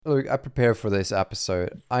Look, I prepared for this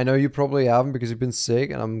episode. I know you probably haven't because you've been sick,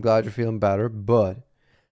 and I'm glad you're feeling better. But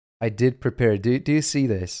I did prepare. Do you see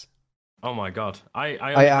this? Oh my god. I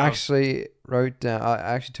I only have actually wrote down. I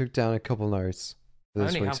actually took down a couple notes for I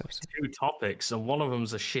this only week's have episode. two topics, and one of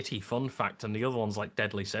them's a shitty fun fact, and the other one's like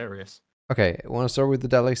deadly serious. Okay, want to start with the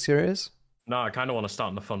Deadly series? No, I kind of want to start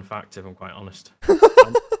on the fun fact, if I'm quite honest.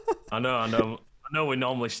 I, I know. We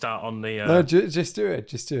normally start on the. No, just do it.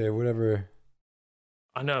 Just do it. Whatever.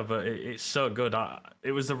 I know, but it's so good.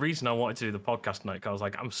 It was the reason I wanted to do the podcast tonight. 'Cause I was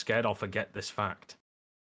like, I'm scared I'll forget this fact.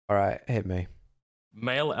 All right, hit me.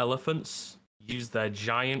 Male elephants use their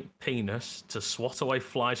giant penis to swat away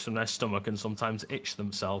flies from their stomach and sometimes itch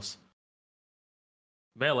themselves.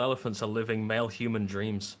 Male elephants are living male human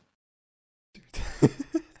dreams.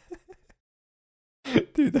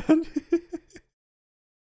 Dude, that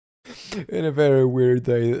in a very weird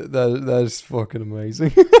day. That is fucking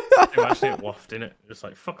amazing. Imagine it wafting it, just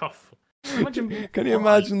like fuck off. Imagine, Can you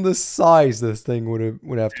imagine the size this thing would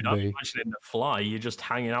have to dude, I'm be? imagining the fly. You're just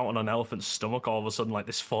hanging out on an elephant's stomach. All of a sudden, like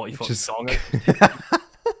this 40-foot Just dong.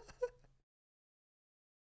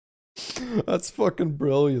 that's fucking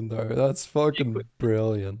brilliant, though. That's fucking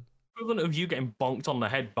brilliant. Equivalent of you getting bonked on the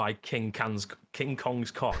head by King Kong's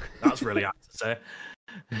cock. That's really hard to say.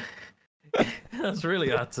 That's really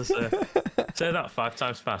hard to say. Say that 5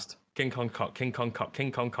 times fast. King Kong cock, King Kong cock,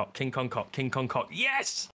 King Kong cock, King Kong cock, King Kong cock.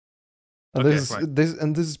 Yes. And Okay, this is right.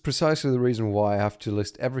 this is precisely the reason why I have to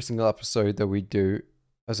list every single episode that we do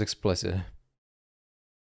as explicit.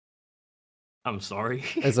 I'm sorry.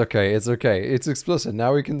 It's okay. It's okay. It's explicit.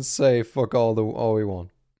 Now we can say fuck all we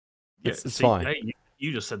want. Yeah, It's see, fine. hey,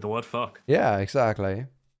 you just said the word fuck. Yeah, exactly.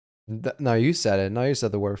 No, you said it. Now you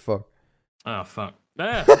said the word fuck. Oh fuck.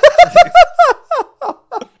 There.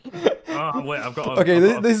 Oh wait, Okay,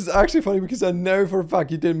 this is actually funny because I know for a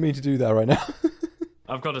fact you didn't mean to do that right now.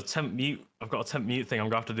 I've got a temp mute. I've got a temp mute thing. I'm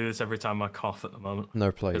gonna have to do this every time I cough at the moment.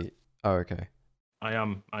 No play. Oh, okay. I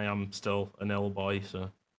am still an ill boy,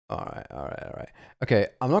 so. All right. Okay,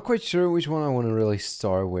 I'm not quite sure which one I want to really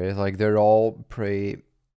start with. Like, they're all pretty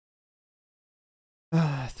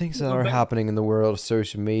things that are happening in the world of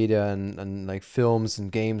social media and like films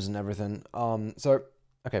and games and everything. So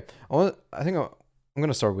okay, I think I'm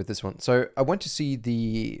gonna start with this one. So I went to see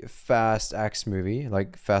the Fast X movie,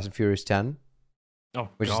 like Fast and Furious 10, Oh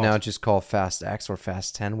which is god. now just called Fast X or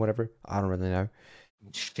Fast 10, whatever. I don't really know.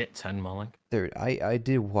 Shit 10, Malik. Dude, I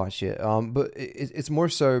did watch it. But it's more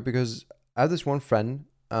so because I have this one friend,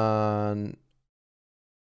 and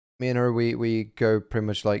me and her we go pretty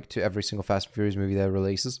much like to every single Fast and Furious movie that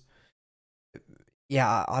releases.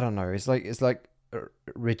 Yeah, I don't know. It's like a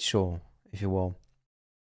ritual, if you will.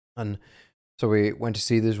 And so we went to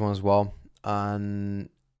see this one as well. And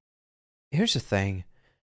here's the thing.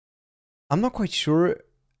 I'm not quite sure.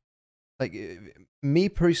 Like me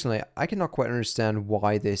personally, I cannot quite understand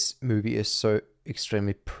why this movie is so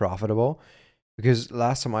extremely profitable. Because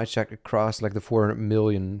last time I checked, it crossed like the 400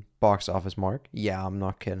 million box office mark. Yeah, I'm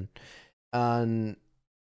not kidding. And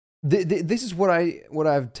this is what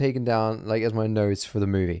I've taken down like as my notes for the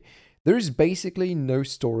movie. There is basically no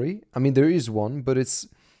story. I mean, there is one, but it's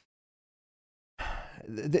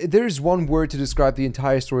there is one word to describe the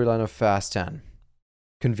entire storyline of Fast 10.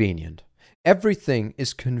 Convenient. Everything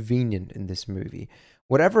is convenient in this movie.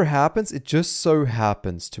 Whatever happens, it just so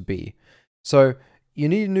happens to be. So, you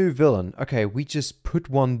need a new villain. Okay, we just put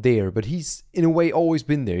one there, but he's in a way always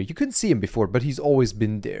been there. You couldn't see him before, but he's always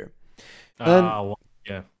been there. And Well,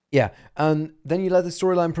 yeah. yeah, and then you let the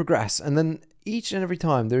storyline progress, and then each and every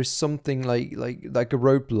time there's something like a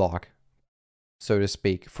roadblock, so to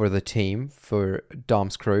speak, for the team, for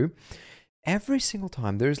Dom's crew. Every single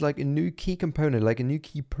time there's like a new key component, like a new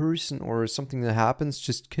key person or something that happens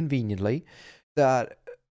just conveniently that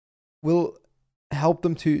will help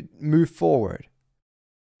them to move forward.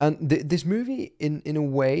 And this movie, in a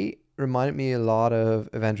way, reminded me a lot of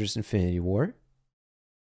Avengers: Infinity War.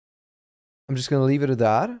 I'm just gonna leave it at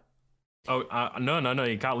that. Oh, no.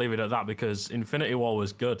 You can't leave it at that because Infinity War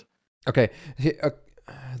was good. Okay, then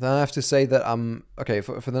I have to say that I'm okay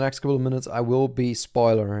for the next couple of minutes. I will be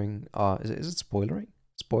spoilering. Is it spoilering?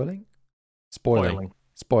 Spoiling?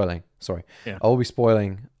 Spoiling. Sorry, Yeah. I will be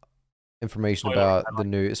spoiling information Spoilering, about I the like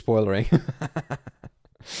new spoilering.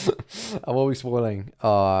 I will be spoiling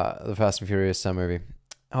the Fast and Furious 10 movie.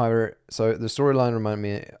 However, so the storyline reminded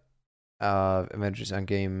me of Avengers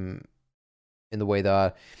Endgame in the way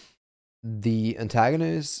that the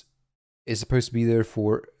antagonist is supposed to be there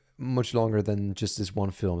for much longer than just this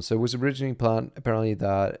one film. So it was originally planned, apparently,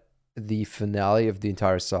 that the finale of the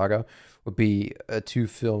entire saga would be a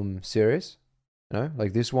 2-film series. you know,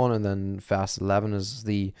 like this one, and then Fast 11 is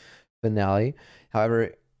the finale.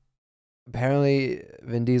 However, apparently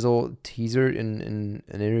Vin Diesel teasered in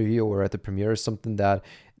an interview or at the premiere or something that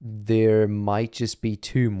there might just be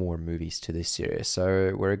 2 more movies to this series,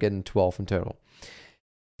 so we're getting 12 in total.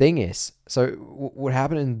 Thing is, so what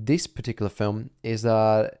happened in this particular film is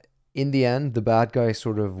that in the end, the bad guy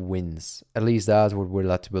sort of wins. At least that's what we're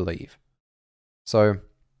led to believe. So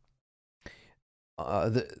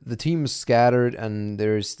the team's scattered, and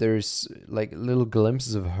there's like little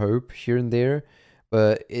glimpses of hope here and there,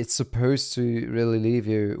 but it's supposed to really leave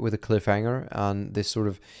you with a cliffhanger and this sort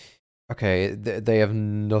of, okay, they have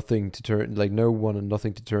nothing to turn, like no one and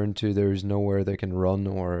nothing to turn to. There's nowhere they can run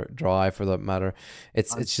or drive, for that matter.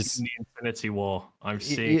 It's just the Infinity War. I'm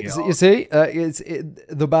seeing it. you see,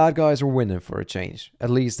 the bad guys are winning for a change. At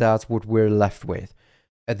least that's what we're left with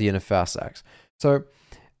at the end of Fast X. So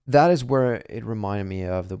that is where it reminded me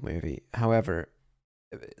of the movie. However,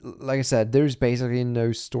 like I said, there's basically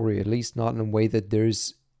no story, at least not in a way that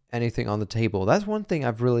there's anything on the table. That's one thing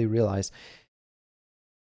I've really realized.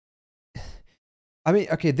 I mean,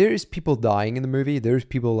 okay, there's people dying in the movie. There's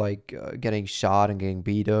people like getting shot and getting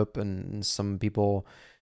beat up, and some people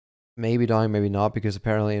maybe dying, maybe not, because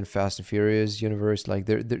apparently in Fast and Furious universe, like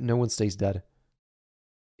no one stays dead.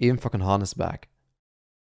 Even fucking Han is back.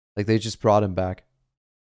 Like they just brought him back.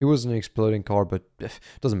 He wasn't an exploding car, but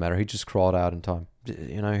doesn't matter. He just crawled out in time.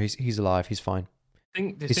 You know, he's alive. He's fine.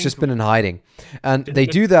 He's just been in hiding, and they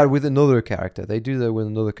do that with another character.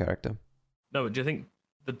 No, do you think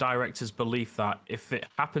the director's belief that if it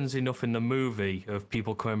happens enough in the movie of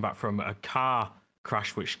people coming back from a car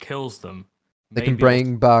crash which kills them, they can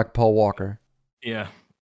bring back Paul Walker? Yeah.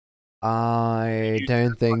 I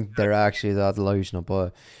don't think they're actually that delusional,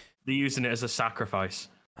 but they're using it as a sacrifice.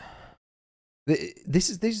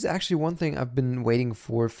 This is actually one thing I've been waiting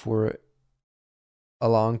for a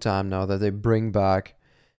long time now, that they bring back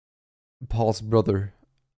Paul's brother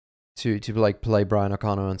to like play Brian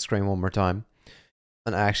O'Connor on screen one more time,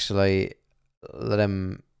 and actually let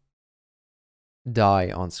him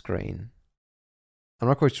die on screen. I'm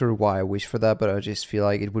not quite sure why I wish for that, but I just feel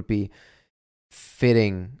like it would be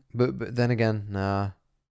fitting. But then again, nah.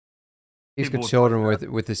 He's got children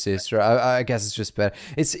with his sister. I guess it's just better.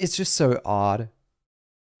 It's just so odd.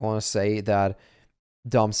 I want to say that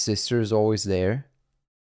Dom's sister is always there,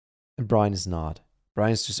 and Brian is not.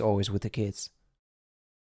 Brian's just always with the kids.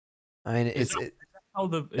 I mean,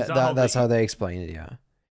 that's how they explain it. Yeah,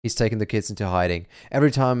 he's taking the kids into hiding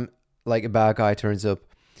every time. Like a bad guy turns up,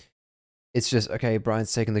 it's just, okay,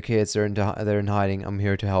 Brian's taking the kids. They're in hiding. I'm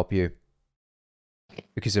here to help you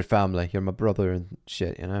because you're family. You're my brother and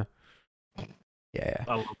shit. You know. Yeah,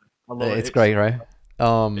 I love it. It's great, right? It's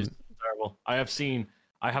terrible. I have seen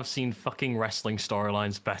fucking wrestling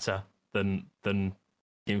storylines better than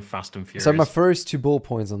in Fast and Furious. So my first 2 bullet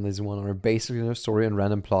points on this one are basically no story and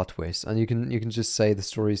random plot twists, and you can just say the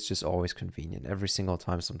story is just always convenient every single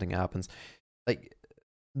time something happens. Like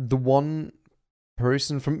the one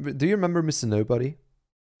person from, do you remember Mr. Nobody,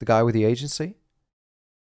 the guy with the agency,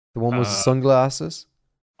 the one with the sunglasses?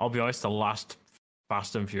 I'll be honest, the last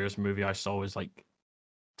Fast and Furious movie I saw was like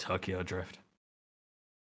Tokyo Drift.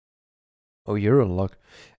 Oh, you're in luck.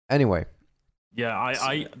 Anyway. Yeah,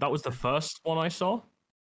 I that was the first one I saw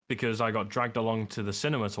because I got dragged along to the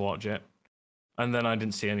cinema to watch it, and then I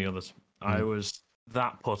didn't see any others. I was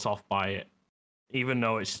that put off by it, even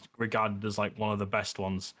though it's regarded as like one of the best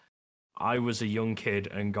ones. I was a young kid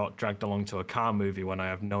and got dragged along to a car movie when I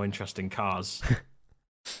have no interest in cars,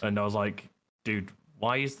 and I was like, dude,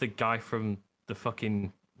 why is the guy from the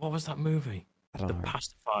fucking, what was that movie? The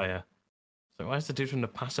Pacifier. So why is the dude from the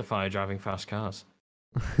Pacifier driving fast cars?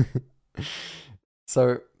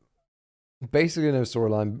 So basically no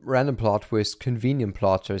storyline, random plot twist, convenient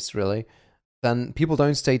plot twist, really. Then people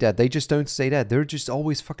don't stay dead. They just don't stay dead. They're just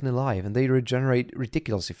always fucking alive, and they regenerate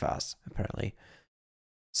ridiculously fast, apparently.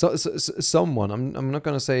 So someone, I'm not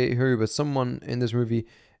gonna say who, but someone in this movie,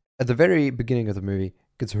 at the very beginning of the movie,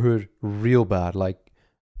 gets hurt real bad. Like,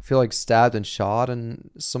 I feel like stabbed and shot and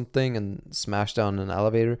something, and smashed down an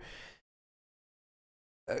elevator.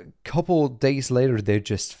 A couple days later, they're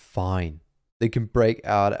just fine. They can break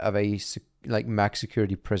out of a max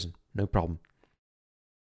security prison, no problem.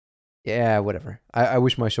 Yeah, whatever. I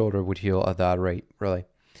wish my shoulder would heal at that rate, really.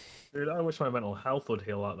 Dude, I wish my mental health would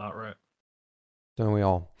heal at that rate. Don't we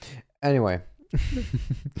all? Anyway,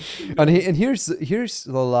 and here's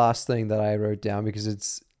the last thing that I wrote down, because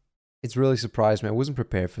it's really surprised me. I wasn't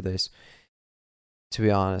prepared for this, to be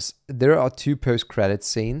honest. There are 2 post-credit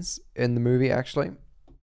scenes in the movie, actually.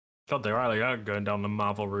 God, they are going down the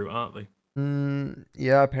Marvel route, aren't they?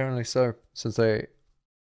 Yeah, apparently so. Since they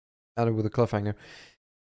ended with a cliffhanger,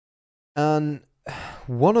 and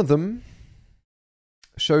one of them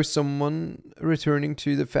shows someone returning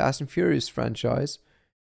to the Fast and Furious franchise,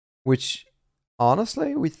 which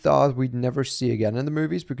honestly we thought we'd never see again in the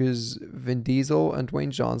movies because Vin Diesel and Dwayne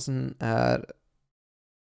Johnson had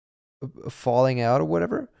a falling out or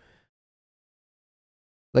whatever.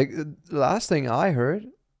 Like the last thing I heard,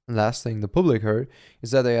 last thing the public heard,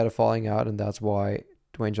 is that they had a falling out, and that's why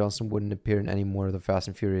Dwayne Johnson wouldn't appear in any more of the Fast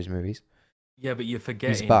and Furious movies. Yeah, but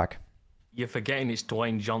He's back. you're forgetting it's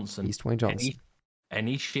Dwayne Johnson. He's Dwayne Johnson.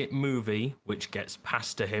 Any shit movie which gets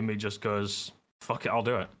passed to him, he just goes, "Fuck it, I'll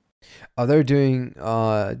do it." Oh, they're doing.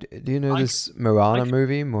 Do you know I this Moana could,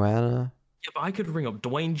 movie? Moana. yeah, but I could ring up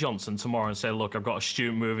Dwayne Johnson tomorrow and say, "Look, I've got a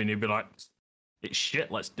student movie," and he'd be like, "It's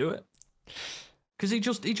shit, let's do it." Because he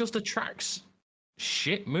just attracts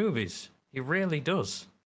shit movies. He really does.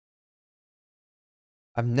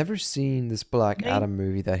 I've never seen this Black Name, Adam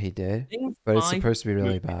movie that he did, name but it's five supposed to be really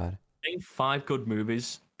movies. bad. Name five good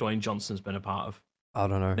movies Dwayne Johnson's been a part of. I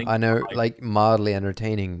don't know. Name I know five. like mildly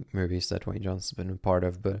entertaining movies that Dwayne Johnson's been a part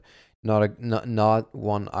of, but not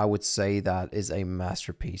one I would say that is a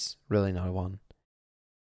masterpiece. Really, not one.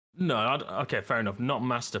 No, okay, fair enough. Not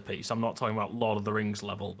masterpiece. I'm not talking about Lord of the Rings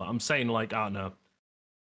level, but I'm saying like I don't know,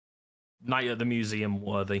 Night at the Museum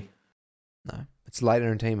worthy. No, it's light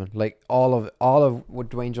entertainment. Like all of what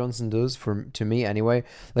Dwayne Johnson does to me anyway.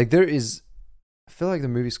 Like there is, I feel like the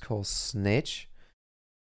movie's called Snitch.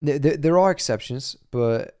 There are exceptions,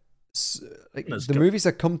 but like That's the good. movies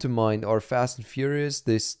that come to mind are Fast and Furious.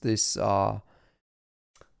 This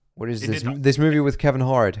what is He this did that. this movie with Kevin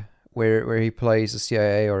Hart where he plays a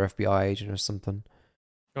CIA or FBI agent or something.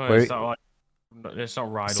 Oh, Where it's not like it's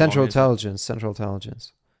not Ride Central Along, is it? Intelligence, Central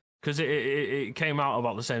Intelligence. Because it came out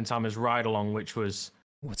about the same time as Ride Along, which was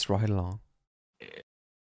What's right along?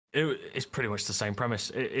 it's pretty much the same premise.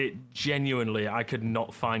 It genuinely, I could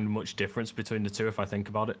not find much difference between the two if I think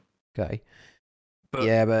about it. Okay. But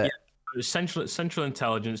Yeah, but it was Central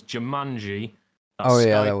Intelligence, Jumanji, oh yeah,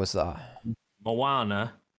 Sky, that was that.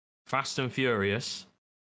 Moana, Fast and Furious,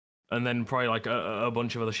 and then probably like a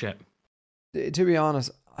bunch of other shit. To be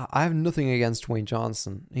honest, I have nothing against Dwayne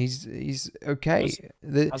Johnson. He's okay.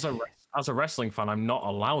 As a wrestling fan, I'm not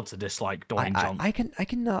allowed to dislike Dwayne Johnson. I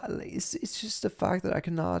cannot. It's just the fact that I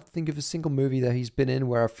cannot think of a single movie that he's been in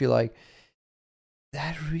where I feel like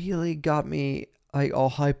that really got me like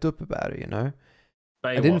all hyped up about it. You know,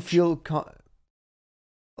 I didn't Baywatch. feel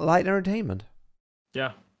light entertainment,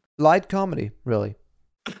 Yeah, light comedy, really,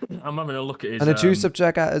 I'm having a look at his and a juice up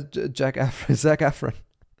Jack Efron, Zac Efron,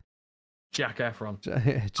 Jack Efron.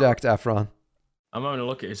 Jack Efron. I'm having a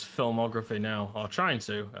look at his filmography now, or trying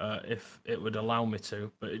to, if it would allow me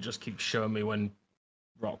to, but it just keeps showing me when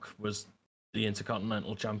Rock was the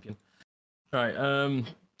Intercontinental Champion. Right,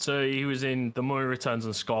 so he was in The Mummy Returns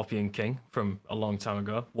and Scorpion King from a long time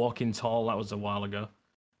ago. Walking Tall, that was a while ago.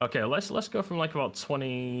 Okay, let's go from like about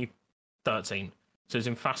 2013. So he's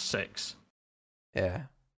in Fast 6. Yeah,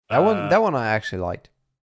 that one I actually liked.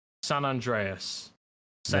 San Andreas.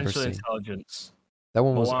 Never Central seen. Intelligence. That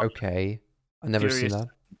one was Moana, okay. I've never seen Furious,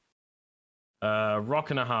 that.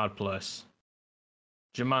 Rock in a Hard Place.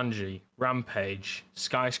 Jumanji, Rampage,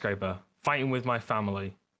 Skyscraper, Fighting with My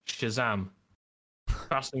Family, Shazam,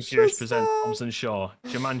 Fast and Furious presents Shazam! Hobbs and Shaw,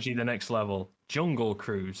 Jumanji The Next Level, Jungle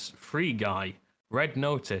Cruise, Free Guy, Red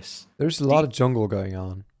Notice. There's a lot of jungle going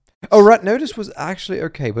on. Oh, Red Notice was actually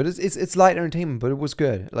okay, but it's light entertainment, but it was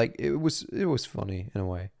good. Like it was funny in a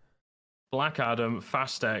way. Black Adam,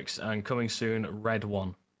 Fast X, and coming soon, Red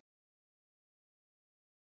One.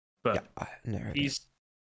 But Yeah, I never. he's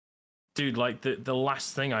dude, like the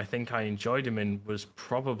last thing I think I enjoyed him in was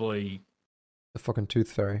probably The fucking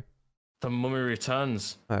Tooth Fairy. The Mummy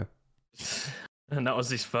Returns. Oh. And that was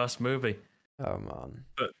his first movie. Oh man.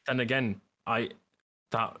 But then again,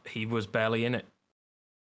 that he was barely in it.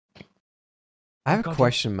 I have a God,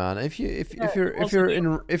 question, man. If you're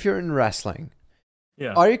in wrestling,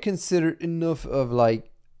 Yeah. are you considered enough of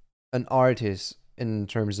like an artist in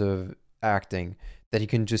terms of acting that you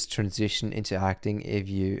can just transition into acting if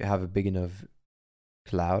you have a big enough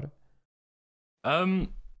cloud?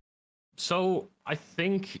 So I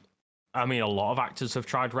think, I mean, a lot of actors have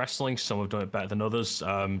tried wrestling. Some have done it better than others.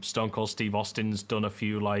 Stone Cold Steve Austin's done a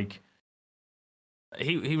few like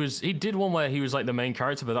he did one where he was like the main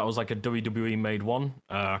character, but that was like a WWE made one.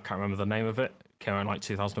 I can't remember the name of it. Came out in like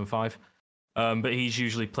 2005. But he's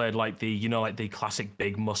usually played like like the classic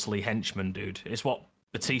big muscly henchman dude. It's what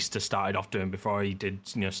Batista started off doing before he did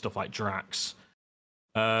stuff like Drax.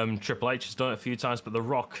 Triple H has done it a few times, but The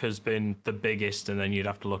Rock has been the biggest, and then you'd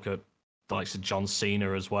have to look at the likes of John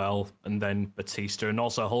Cena as well, and then Batista, and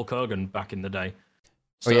also Hulk Hogan back in the day.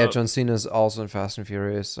 Oh yeah, John Cena's also in Fast and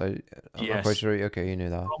Furious. I'm not quite Yes, sure. Okay, you knew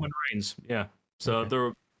that. Roman Reigns. Yeah. So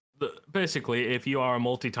Okay. basically, if you are a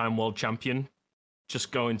multi-time world champion,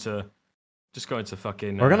 just go into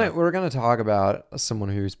fucking. We're gonna talk about someone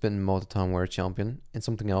who's been multi-time world champion in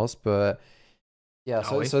something else, but yeah.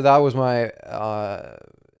 Are we? So that was my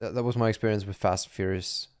that was my experience with Fast and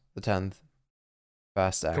Furious, the 10th,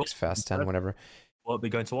 Fast Cool. X, Fast 10, whatever. We'll be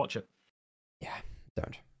going to watch it. Yeah,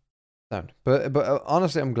 don't. But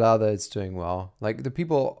honestly, I'm glad that it's doing well. Like the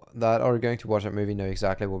people that are going to watch that movie know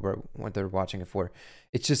exactly what they're watching it for.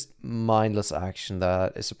 It's just mindless action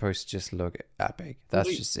that is supposed to just look epic. That's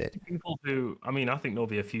just it. People who, I mean, I think there'll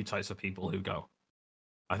be a few types of people who go.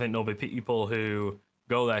 I think there'll be people who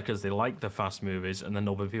go there because they like the fast movies, and then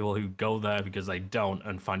there'll be people who go there because they don't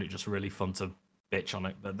and find it just really fun to bitch on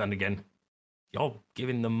it. But then again, you're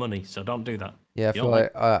giving them money, so don't do that. Yeah, I feel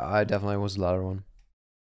like I definitely was the latter one.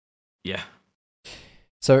 Yeah.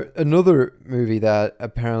 So another movie that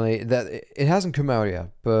apparently that it hasn't come out yet,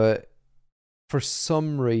 but for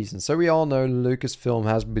some reason, so we all know Lucasfilm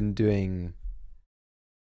has been doing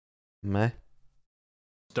meh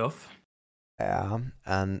Stuff. Yeah,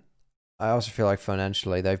 and I also feel like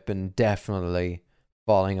financially they've been definitely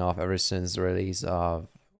falling off ever since the release of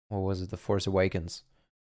what was it, The Force Awakens?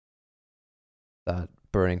 That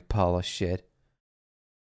burning pile of shit.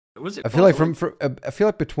 Was it? I feel like I feel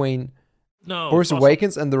like between Force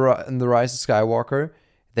Awakens and the Rise of Skywalker,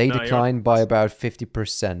 they declined by about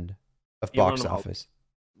 50% of box office.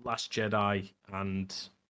 Last Jedi and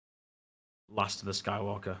Last of the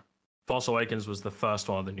Skywalker. Force Awakens was the first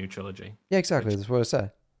one of the new trilogy. Yeah, exactly. That's what I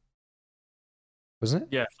said. Wasn't it?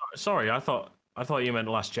 Yeah. Sorry, I thought you meant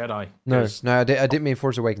Last Jedi. No, I didn't mean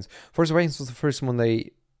Force Awakens. Force Awakens was the first one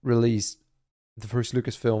they released, the first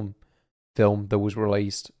Lucasfilm film that was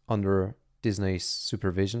released under Disney's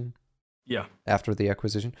supervision. Yeah. After the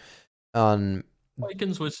acquisition,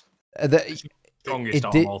 Awakens was strongest.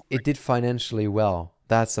 It did financially well.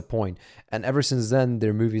 That's the point. And ever since then,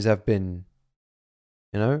 their movies have been,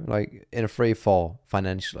 like in a free fall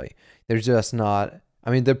financially. They're just not.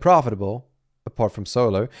 I mean, they're profitable. Apart from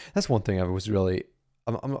Solo, that's one thing I was really.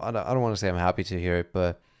 I don't want to say I'm happy to hear it,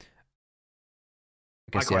 but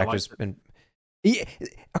I guess the actor's been. Yeah,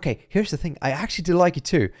 okay, here's the thing. I actually did like it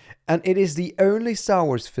too, and it is the only Star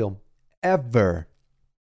Wars film ever.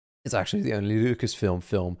 It's actually the only Lucasfilm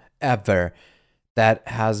film ever that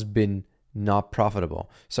has been not profitable.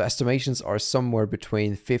 So estimations are somewhere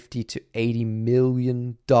between $50 to $80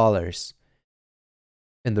 million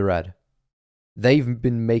in the red. They've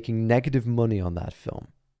been making negative money on that film.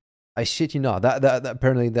 I shit you not. That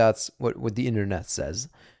apparently that's what the internet says.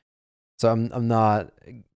 So I'm not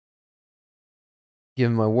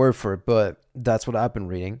giving my word for it, but that's what I've been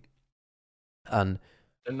reading. And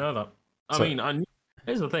didn't know that.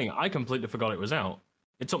 Here's the thing. I completely forgot it was out.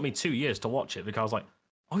 It took me 2 years to watch it because I was like,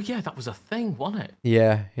 oh yeah, that was a thing, wasn't it?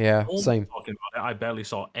 Yeah, same. Talking about it, I barely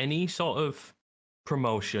saw any sort of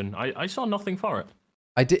promotion. I saw nothing for it.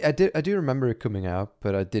 I do remember it coming out,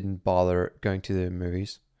 but I didn't bother going to the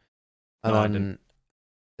movies. And then,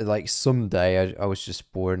 like someday, I was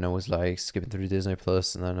just bored and I was like skipping through Disney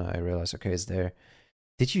Plus, and then I realized, okay, it's there.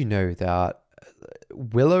 Did you know that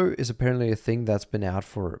Willow is apparently a thing that's been out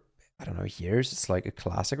for, I don't know, years? It's like a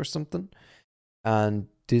classic or something. And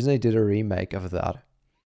Disney did a remake of that.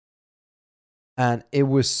 And it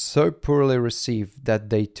was so poorly received that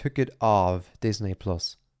they took it off Disney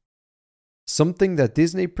Plus. Something that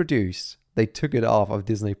Disney produced, they took it off of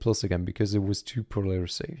Disney Plus again because it was too poorly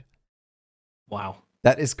received. Wow.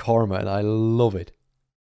 That is karma, and I love it.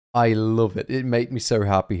 I love it. It made me so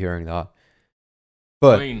happy hearing that.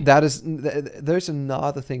 But there's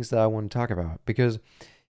another things that I want to talk about, because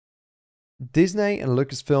Disney and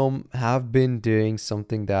Lucasfilm have been doing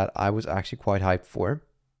something that I was actually quite hyped for,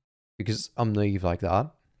 because I'm naive like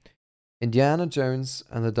that. Indiana Jones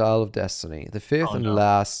and the Dial of Destiny, the fifth and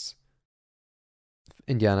last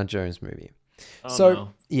Indiana Jones movie.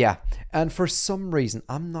 Yeah, and for some reason,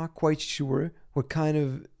 I'm not quite sure what kind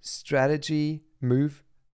of strategy move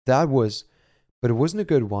that was, but it wasn't a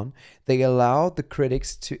good one. They allowed the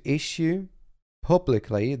critics to issue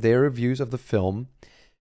publicly their reviews of the film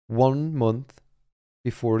 1 month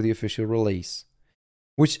before the official release,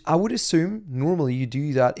 which I would assume normally you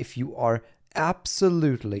do that if you are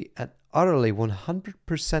absolutely and utterly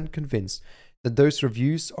 100% convinced that those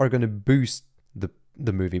reviews are going to boost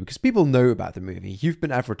the movie, because people know about the movie. You've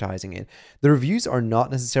been advertising it. The reviews are not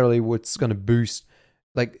necessarily what's going to boost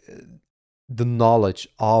like the knowledge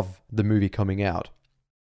of the movie coming out,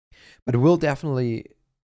 but it will definitely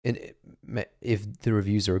if the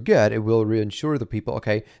reviews are good, it will reassure the people,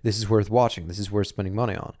 okay, this is worth watching, this is worth spending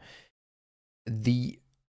money on.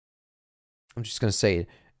 I'm just going to say it,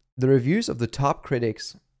 the reviews of the top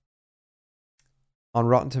critics on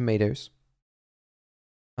Rotten Tomatoes,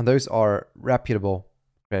 and those are reputable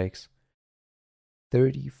critics,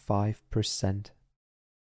 35%.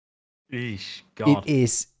 Eesh, God. It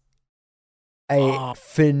is a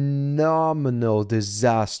phenomenal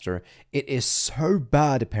disaster. It is so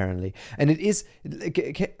bad, apparently. And it is...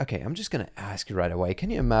 Okay, I'm just going to ask you right away. Can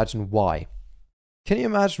you imagine why? Can you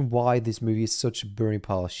imagine why this movie is such a burning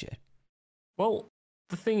pile of shit? Well,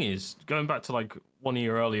 the thing is, going back to like one of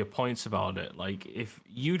your earlier points about it, like if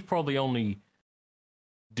you'd probably only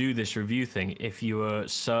do this review thing if you were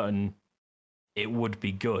certain it would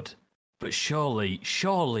be good. But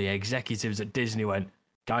surely executives at Disney went,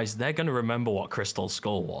 guys, they're going to remember what Crystal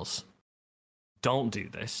Skull was. Don't do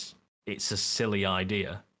this. It's a silly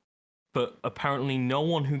idea. But apparently no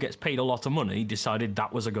one who gets paid a lot of money decided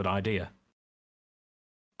that was a good idea.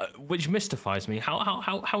 Which mystifies me.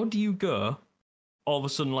 How do you go all of a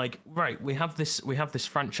sudden like, right, we have this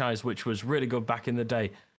franchise which was really good back in the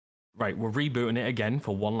day. Right, we're rebooting it again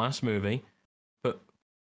for one last movie. But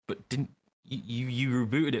didn't you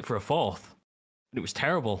rebooted it for a fourth? And it was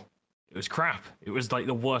terrible. It was crap. It was like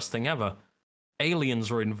the worst thing ever.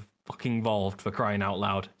 Aliens were fucking involved, for crying out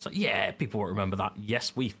loud. It's like, yeah, people won't remember that.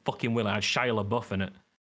 Yes, we fucking will. It had Shia LaBeouf in it.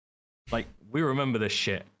 Like, we remember this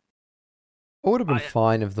shit. I would have been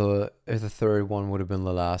fine if the third one would have been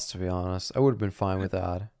the last, to be honest. I would have been fine with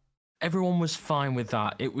that. Everyone was fine with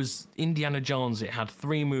that. It was Indiana Jones. It had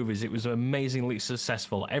 3 movies. It was amazingly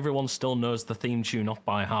successful. Everyone still knows the theme tune off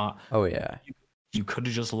by heart. Oh, yeah. You could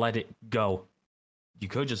have just let it go. You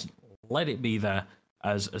could just let it be there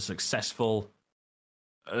as a successful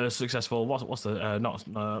what's the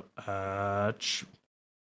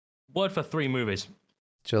word for 3 movies?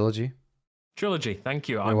 Trilogy. Thank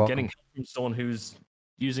you. You're I'm welcome. getting help from someone who's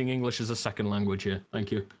using English as a second language here.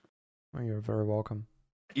 Thank you. Oh, you're very welcome.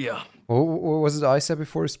 Yeah. What was it I said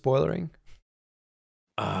before spoilering?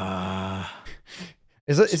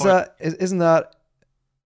 Is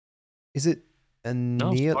it a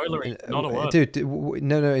no, spoilering, not a word. Dude,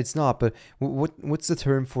 no, it's not. But what's the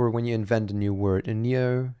term for when you invent a new word? A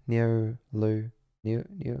neo.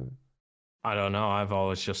 I don't know. I've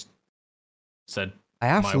always just said. I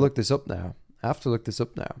have to look this up now.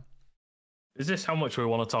 Is this how much we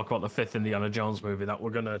want to talk about the 5th Indiana Jones movie? That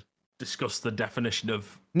we're gonna discuss the definition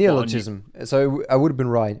of neologism. So I would have been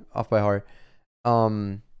right off by heart.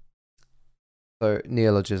 So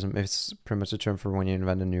neologism is pretty much a term for when you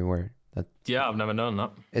invent a new word. Yeah, I've never known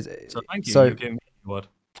that. So thank you. So, you gave me the word.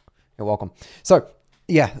 You're welcome. So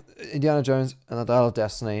yeah, Indiana Jones and the Dial of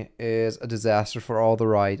Destiny is a disaster for all the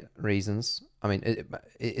right reasons. I mean,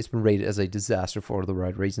 it's been rated as a disaster for all the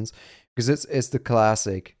right reasons because it's the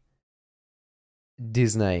classic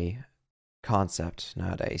Disney concept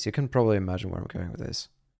nowadays. You can probably imagine where I'm going with this.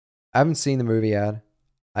 I haven't seen the movie yet.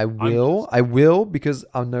 I will because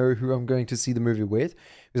I know who I'm going to see the movie with,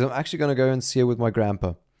 because I'm actually going to go and see it with my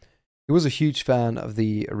grandpa. He was a huge fan of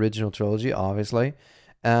the original trilogy, obviously,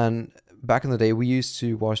 and back in the day we used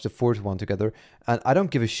to watch the 4th one together, and I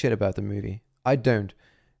don't give a shit about the movie. I don't.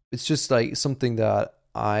 It's just like something that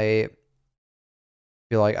I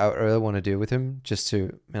feel like I really want to do with him, just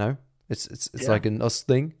to, it's like an us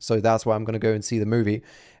thing. So that's why I'm going to go and see the movie.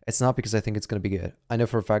 It's not because I think it's going to be good. I know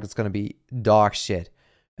for a fact it's going to be dog shit.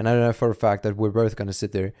 And I know for a fact that we're both going to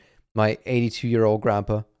sit there, my 82-year-old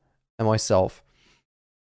grandpa and myself,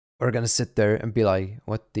 are going to sit there and be like,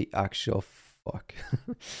 what the actual fuck?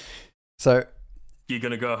 So you're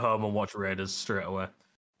going to go home and watch Raiders straight away.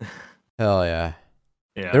 Hell yeah.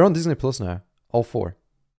 Yeah. They're on Disney Plus now. All 4.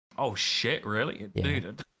 Oh shit, really? Yeah.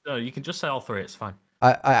 Dude, no, you can just say all 3, it's fine.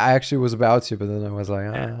 I actually was about to, but then I was like,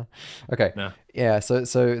 okay. No. Yeah, so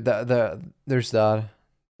there's that.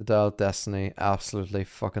 The Dial of Destiny absolutely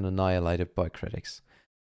fucking annihilated by critics.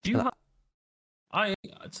 Do you have...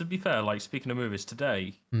 to be fair, like speaking of movies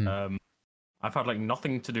today, I've had like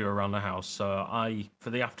nothing to do around the house, so for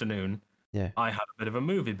the afternoon, I had a bit of a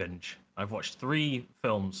movie binge. I've watched 3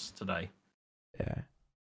 films today. Yeah.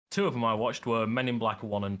 2 of them I watched were Men in Black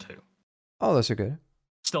 1 and 2. Oh, those are good.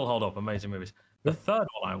 Still hold up, amazing movies. The third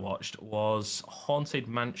one I watched was Haunted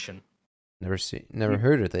Mansion. Never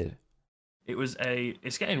heard of it.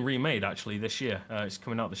 It's getting remade actually this year. It's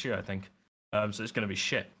coming out this year, I think. So it's going to be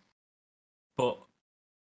shit. But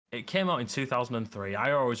it came out in 2003.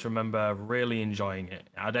 I always remember really enjoying it.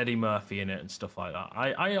 It had Eddie Murphy in it and stuff like that.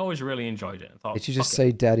 I always really enjoyed it. I thought, did you just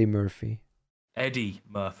say Daddy Murphy? Eddie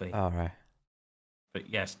Murphy. All right. But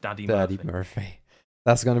yes, Daddy Murphy.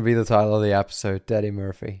 That's gonna be the title of the episode, Daddy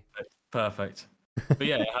Murphy. Perfect. But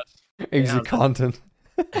yeah, it Easy has content.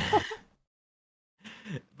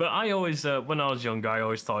 But I always, when I was younger, I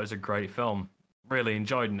always thought it was a great film. Really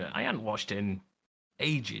enjoyed it. I hadn't watched it in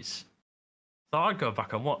ages. So I'd go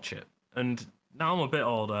back and watch it. And now I'm a bit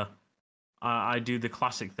older. I do the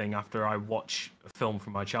classic thing after I watch a film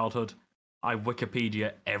from my childhood. I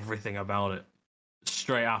Wikipedia everything about it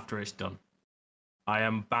straight after it's done. I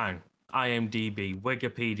am bang. IMDb,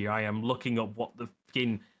 Wikipedia. I am looking up what the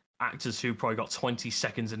fucking actors who probably got 20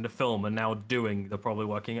 seconds in the film are now doing. They're probably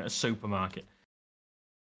working at a supermarket.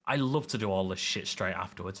 I love to do all this shit straight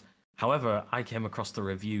afterwards. However, I came across the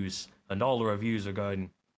reviews, and all the reviews are going,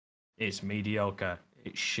 it's mediocre,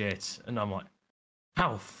 it's shit. And I'm like,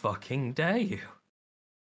 how fucking dare you?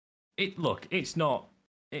 Look, it's not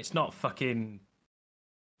fucking,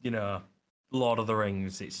 Lord of the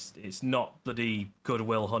Rings. It's not bloody Good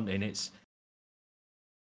Will Hunting. It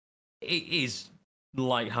is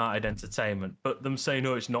light-hearted entertainment, but them saying,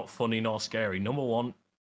 no, it's not funny nor scary. Number one,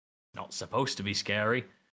 not supposed to be scary.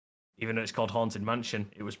 Even though it's called Haunted Mansion,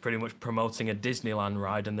 it was pretty much promoting a Disneyland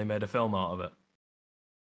ride and they made a film out of it.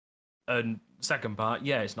 And second part,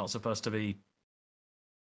 yeah, it's not supposed to be...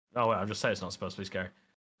 Oh, wait, I'll just say it's not supposed to be scary.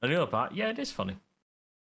 And the other part, yeah, it is funny.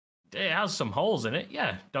 It has some holes in it,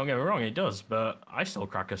 yeah, don't get me wrong, it does, but I still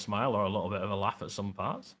crack a smile or a little bit of a laugh at some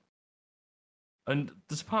parts. And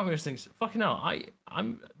there's a part of me that thinks, fucking hell,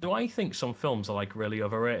 do I think some films are like really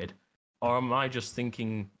overrated? Or am I just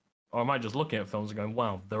thinking... Or am I just looking at films and going,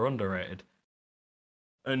 wow, they're underrated?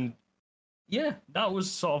 And yeah, that was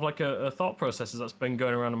sort of like a thought process that's been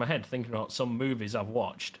going around in my head, thinking about some movies I've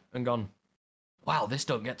watched and gone, wow, this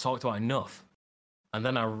don't get talked about enough. And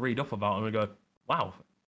then I read up about them and go, wow,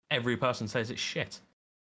 every person says it's shit.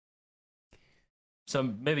 So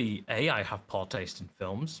maybe A, I have poor taste in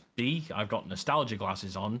films. B, I've got nostalgia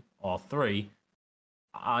glasses on. Or 3,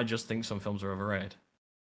 I just think some films are overrated.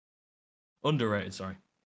 Underrated, sorry.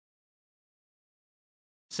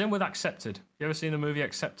 Same with Accepted. You ever seen the movie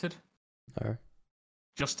Accepted? No.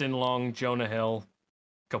 Justin Long, Jonah Hill,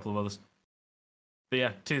 a couple of others. But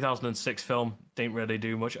yeah, 2006 film. Didn't really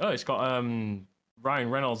do much. Oh, it's got Ryan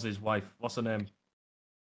Reynolds' wife. What's her name?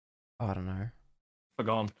 Oh, I don't know.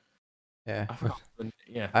 Forgone. Yeah. I forgot.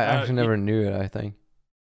 Yeah. I actually never knew it, I think.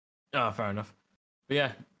 Oh, fair enough. But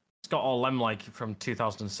yeah, it's got all them like from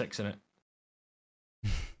 2006 in it.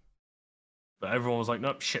 But everyone was like,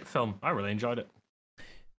 nope, shit film. I really enjoyed it.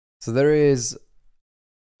 So there is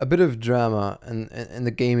a bit of drama in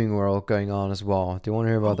the gaming world going on as well. Do you want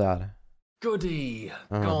to hear about that? Goody.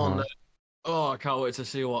 Go on then. Oh, I can't wait to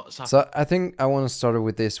see what's happening. So I think I want to start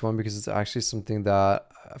with this one because it's actually something that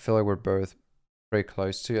I feel like we're both very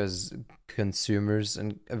close to as consumers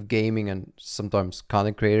and of gaming and sometimes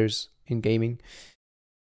content creators in gaming.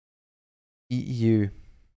 You.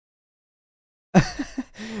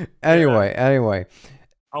 Anyway.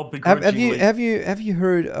 I'll Have you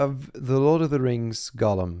heard of the Lord of the Rings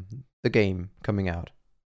Gollum, the game coming out?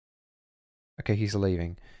 Okay, he's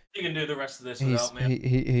leaving. You can do the rest of this without me.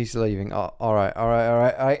 He's leaving. Oh, all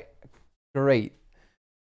right. Great.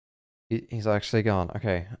 He's actually gone.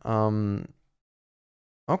 Okay. I'm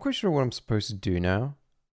quite sure what I'm supposed to do now.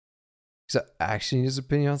 Because I actually need his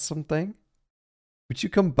opinion on something. Would you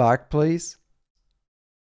come back, please?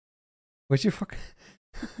 Would you fuck?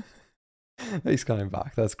 He's coming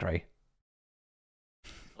back. That's great.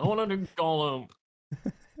 I want to Gollum.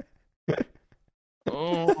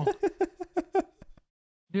 Oh.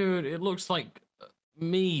 Dude, it looks like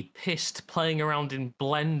me pissed playing around in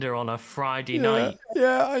Blender on a Friday night.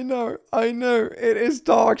 Yeah, I know. It is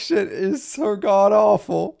dog shit. It is so god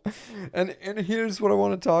awful. And here's what I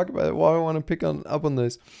want to talk about. Why I want to pick up on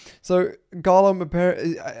this. So Gollum,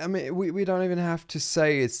 apparently, I mean, we don't even have to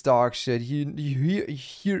say it's dog shit. You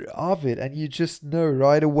hear of it and you just know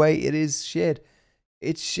right away it is shit.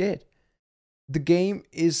 It's shit. The game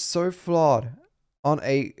is so flawed on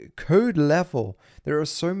a code level. There are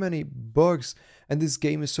so many bugs, and this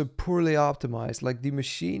game is so poorly optimized. Like the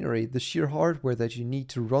machinery, the sheer hardware that you need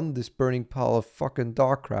to run this burning pile of fucking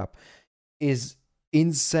dog crap is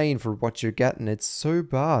insane for what you're getting. It's so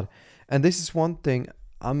bad. And this is one thing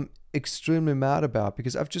I'm extremely mad about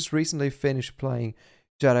because I've just recently finished playing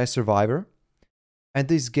Jedi Survivor. And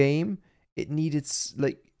this game, it needed,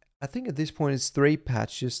 like, I think at this point it's 3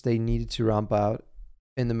 patches they needed to ramp out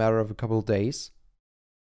in the matter of a couple of days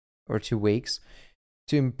or 2 weeks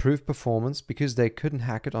to improve performance because they couldn't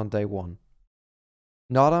hack it on day 1.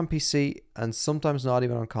 Not on PC and sometimes not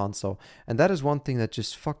even on console. And that is one thing that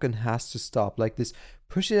just fucking has to stop. Like this,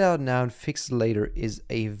 push it out now and fix it later is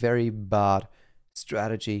a very bad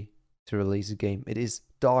strategy to release a game. It is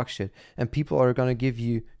dog shit. And people are going to give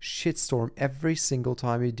you shitstorm every single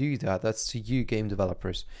time you do that. That's to you, game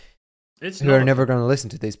developers, who are never going to listen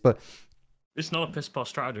to this. But it's not a piss poor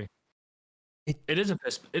strategy. It is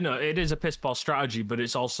a piss poor strategy, but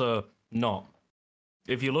it's also not.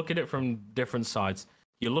 If you look at it from different sides,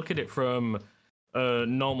 you look at it from a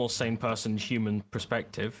normal, sane person, human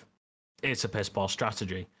perspective, it's a piss poor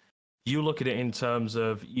strategy. You look at it in terms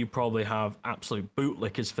of you probably have absolute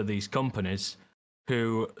bootlickers for these companies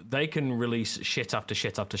who they can release shit after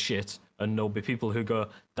shit after shit, and there'll be people who go,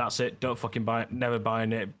 that's it, don't fucking buy it, never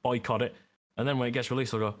buying it, boycott it. And then when it gets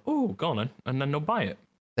released, they'll go, oh, go on then, and then they'll buy it.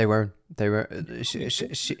 They won't.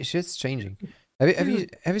 Shit's changing. Have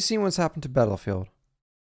you seen what's happened to Battlefield?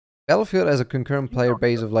 Battlefield has a concurrent player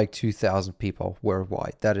base of like 2,000 people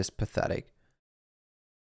worldwide. That is pathetic.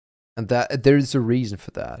 And that there's a reason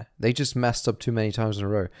for that. They just messed up too many times in a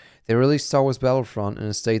row. They released Star Wars Battlefront in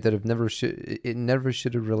a state that never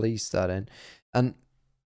should have released that in. And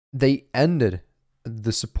they ended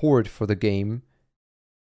the support for the game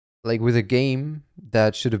like with a game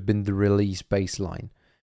that should have been the release baseline.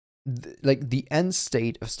 Like the end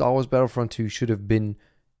state of Star Wars Battlefront 2 should have been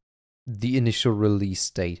the initial release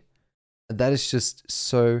state. And that is just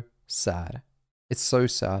so sad. It's so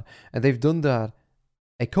sad. And they've done that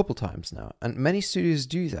a couple times now. And many studios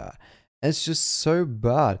do that. And it's just so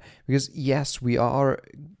bad. Because yes, we are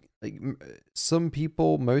like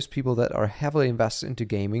most people that are heavily invested into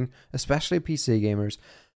gaming, especially PC gamers,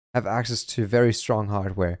 have access to very strong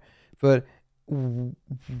hardware. But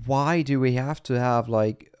why do we have to have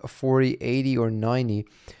like a 40, 80, or 90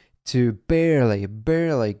 to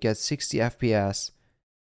barely get 60 FPS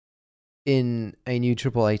in a new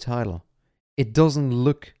AAA title? It doesn't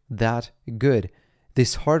look that good.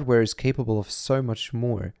 This hardware is capable of so much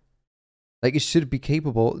more. Like it should be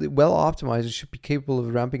capable, well optimized, it should be capable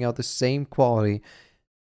of ramping out the same quality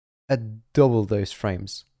at double those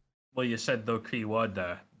frames. Well, you said the key word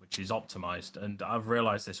there, which is optimized, and I've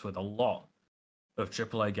realized this with a lot of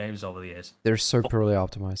AAA games over the years. They're so poorly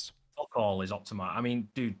optimized. Fuck all is optimized. I mean,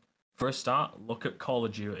 dude, for a start, look at Call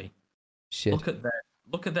of Duty. Shit. Look at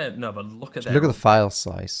the file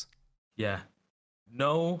size. Yeah.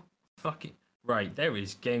 No fucking right. There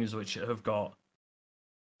is games which have got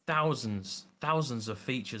thousands of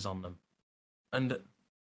features on them, and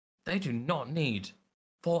they do not need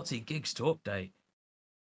 40 gigs to update.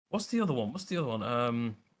 What's the other one?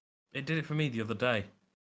 It did it for me the other day.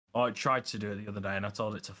 Or I tried to do it the other day, and I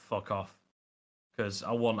told it to fuck off because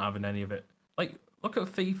I wasn't having any of it. Like, look at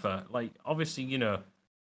FIFA. Like, obviously, you know,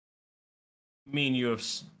 me and you have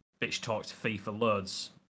bitch talked FIFA loads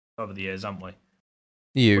over the years, haven't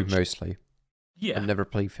we? Mostly. Yeah. I've never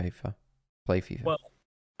played FIFA. Well,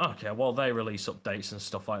 okay. Well, they release updates and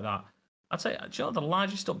stuff like that. I'd say, do you know the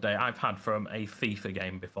largest update I've had from a FIFA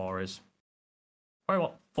game before is probably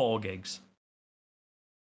what 4 gigs,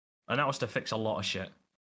 and that was to fix a lot of shit.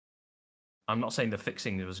 I'm not saying the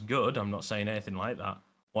fixing was good. I'm not saying anything like that.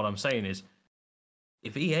 What I'm saying is,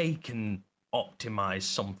 if EA can optimize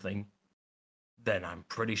something, then I'm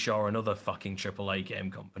pretty sure another fucking AAA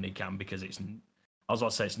game company can, because it's. I was about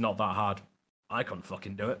to say it's not that hard. I couldn't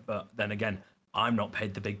fucking do it, but then again, I'm not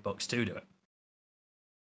paid the big bucks to do it.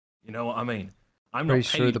 You know what I mean? I'm pretty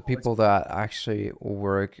not paid sure the people that actually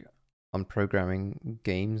work on programming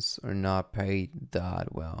games are not paid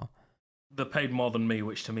that well. They're paid more than me,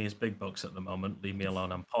 which to me is big bucks at the moment. Leave me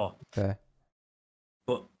alone, I'm poor. Okay.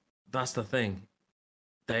 But that's the thing.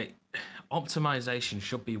 Optimization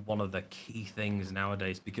should be one of the key things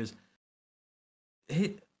nowadays, because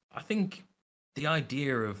I think the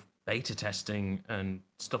idea of beta testing and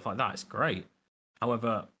stuff like that is great.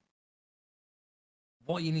 However,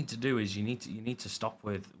 what you need to do is you need to stop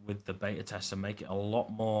with the beta tests and make it a lot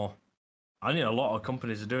more. I mean, a lot of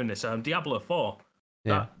companies are doing this. Diablo 4,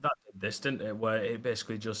 that did this, didn't it? Where it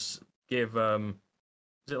basically just gave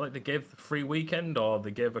is it like they gave the free weekend, or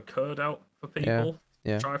they gave a code out for people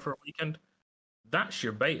to try for a weekend? That's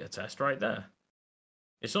your beta test right there.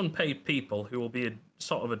 It's unpaid people who will be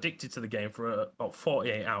sort of addicted to the game for about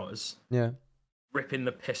 48 hours. Yeah. Ripping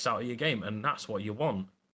the piss out of your game, and that's what you want.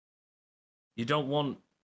 You don't want,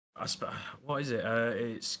 what is it?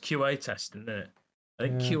 It's QA testing, isn't it? I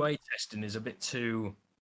think QA testing is a bit too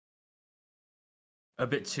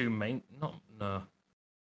main. No.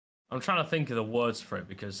 I'm trying to think of the words for it,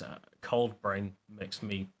 because cold brain makes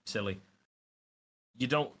me silly. You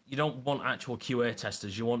don't want actual QA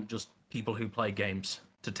testers. You want just people who play games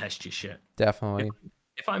to test your shit. Definitely.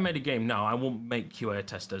 If I made a game now, I wouldn't make QA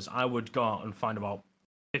testers. I would go out and find about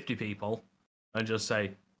 50 people and just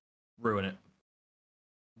say, ruin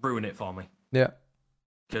it for me. Yeah.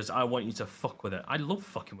 because I want you to fuck with it. I love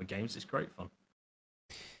fucking with games. It's great fun.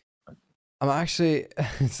 I'm actually,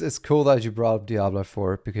 it's cool that you brought up Diablo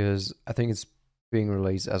 4 because I think it's being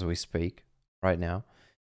released as we speak right now.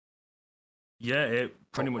 Yeah, it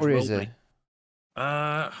pretty much Or will is be. it?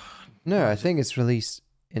 No, I think it's released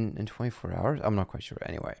in 24 hours. I'm not quite sure.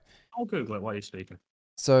 Anyway, I'll Google it while you're speaking.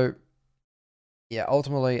 so yeah,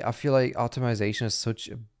 ultimately, I feel like optimization is such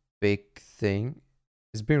a big thing.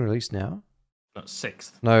 It's being released now? No,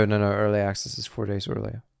 6th. No. Early access is 4 days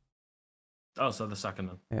earlier. Oh, so the second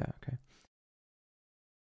then. Yeah, okay.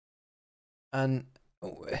 And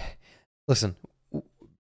listen,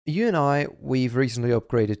 you and I, we've recently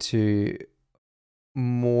upgraded to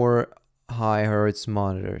more high hertz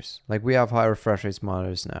monitors. Like we have high refresh rates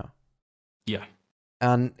monitors now. Yeah.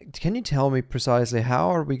 And can you tell me precisely how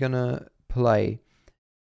are we gonna play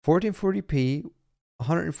 1440p,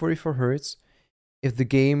 144 hertz if the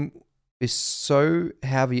game is so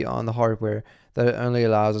heavy on the hardware that it only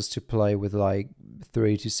allows us to play with like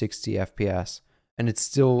 30 to 60 FPS, and it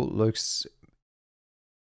still looks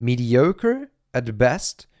mediocre at the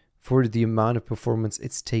best for the amount of performance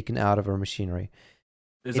it's taken out of our machinery.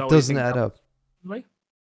 It doesn't add up. Like?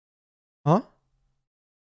 Huh?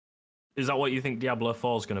 Is that what you think Diablo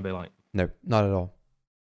 4 is going to be like? No, not at all.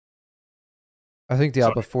 I think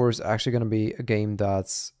Diablo 4 is actually going to be a game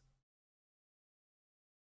that's...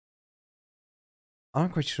 I'm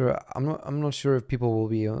not quite sure. I'm not sure if people will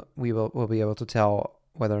be able to tell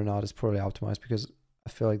whether or not it's poorly optimized, because I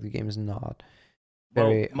feel like the game is not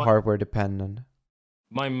very hardware dependent.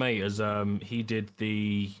 My mate has he did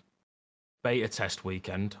the beta test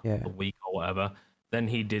weekend, a week or whatever. Then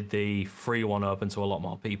he did the free one open to a lot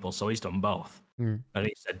more people, so he's done both. And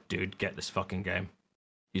he said, "Dude, get this fucking game."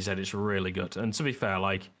 He said it's really good. And to be fair,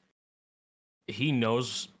 like he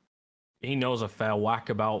knows a fair whack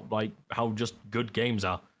about like how just good games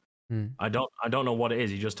are. I don't know what it is.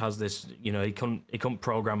 He just has this, you know, he couldn't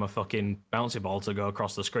program a fucking bouncy ball to go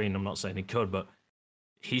across the screen. I'm not saying he could, but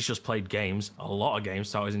he's just played games, a lot of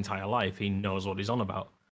games throughout his entire life. He knows what he's on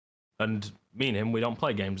about. And me and him, we don't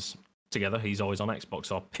play games together. He's always on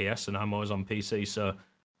Xbox or PS, and I'm always on PC. So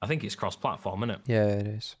I think it's cross-platform, isn't it? Yeah, it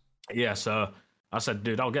is. Yeah, so I said,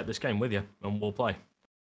 dude, I'll get this game with you, and we'll play.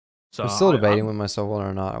 So I'm still debating with myself whether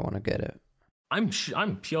or not I want to get it.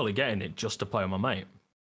 I'm purely getting it just to play with my mate.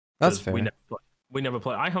 That's fair. We never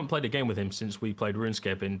play. I haven't played a game with him since we played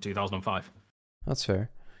RuneScape in 2005. That's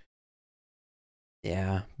fair.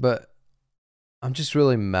 Yeah, but I'm just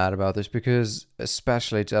really mad about this because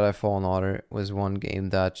especially Jedi Fallen Order was one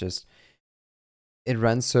game that just it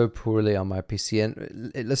ran so poorly on my PC.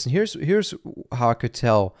 And listen, here's how I could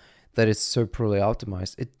tell that it's so poorly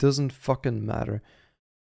optimized. It doesn't fucking matter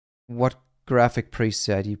what graphic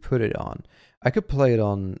preset you put it on. I could play it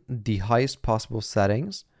on the highest possible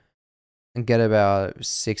settings and get about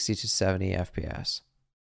 60 to 70 FPS.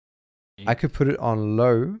 I could put it on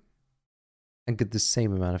low and get the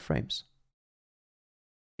same amount of frames.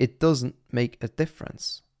 It doesn't make a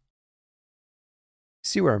difference.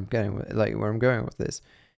 See where I'm going with, where I'm going with this.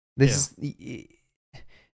 This is,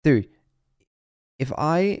 dude. If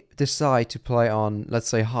I decide to play on, let's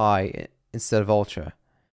say, high instead of ultra,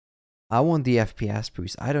 I want the FPS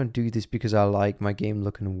boost. I don't do this because I like my game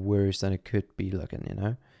looking worse than it could be looking, you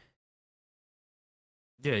know?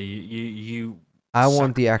 Yeah, you I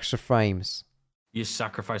want the extra frames. You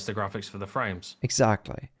sacrifice the graphics for the frames.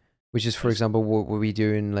 Exactly. Which is, for example, what we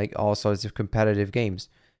do in like all sorts of competitive games,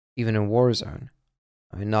 even in Warzone.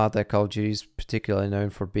 I mean, not that Call of Duty is particularly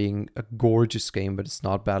known for being a gorgeous game, but it's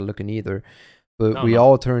not bad looking either. But we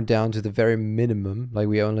all turn down to the very minimum. Like,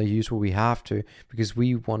 we only use what we have to because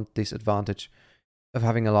we want this advantage of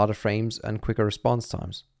having a lot of frames and quicker response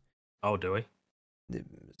times. Oh, do we?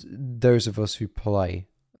 Those of us who play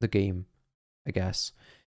the game, I guess.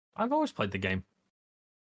 I've always played the game.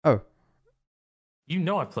 Oh. You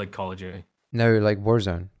know I've played Call of Duty. No, like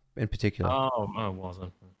Warzone in particular. Oh,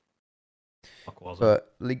 Warzone. Fuck Warzone.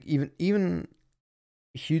 But like even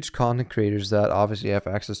huge content creators that obviously have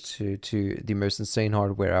access to the most insane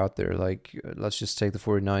hardware out there, like let's just take the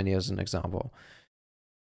 4090 as an example.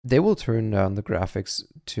 They will turn down the graphics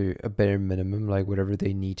to a bare minimum, like whatever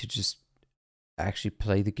they need to just actually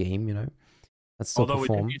play the game, you know, and still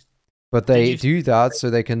perform. But they do that so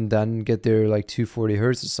they can then get their like 240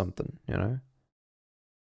 hertz or something, you know?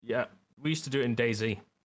 Yeah, we used to do it in DayZ,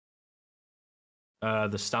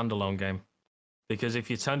 the standalone game, because if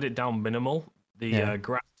you turned it down minimal, the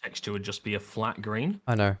grass texture would just be a flat green.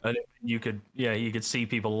 I know. And you could see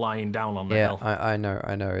people lying down on the hill. I know.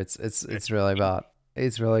 It's really bad.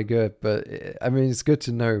 It's really good, but I mean, it's good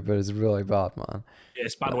to know, but it's really bad, man. Yeah,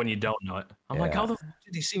 it's bad Like, when you don't know it. I'm like, how yeah, the fuck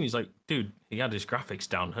did he see me? He's like, dude, he had his graphics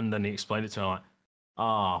down, and then he explained it to me. I'm like,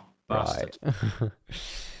 ah, right. bastard.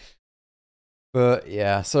 But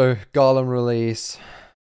yeah, so Gollum release,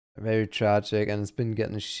 very tragic, and it's been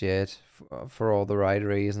getting shit for all the right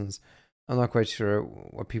reasons. I'm not quite sure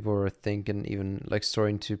what people were thinking, even like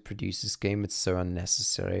starting to produce this game. It's so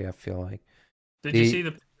unnecessary. I feel like Did you see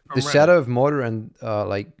the the picture the from Reddit? Shadow of Mordor and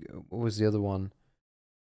like what was the other one?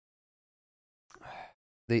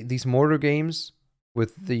 These Mordor games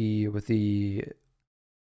with the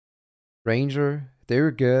Ranger, they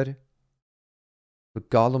were good. But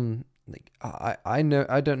Gollum, like I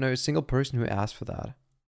don't know a single person who asked for that.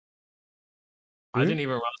 I Really? didn't even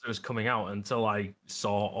realize it was coming out until I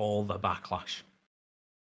saw all the backlash.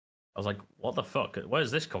 I was like, what the fuck?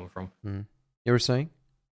 Where's this coming from? Mm. You were saying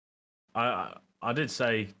I did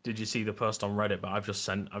say, did you see the post on Reddit? But I've just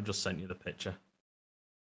sent you the picture.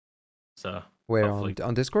 So where hopefully,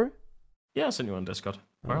 on Discord? yeah, I sent you on Discord.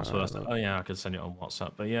 Where else would I send? Let, Oh yeah, I could send it on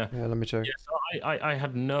WhatsApp. But yeah, yeah, let me check. yeah. So I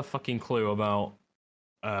had no fucking clue about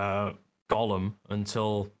uh Gollum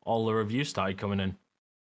until all the reviews started coming in,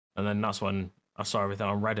 and then that's when I saw everything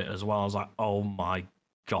on Reddit as well. I was like, oh my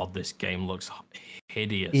god, this game looks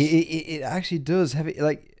hideous. It actually does have it.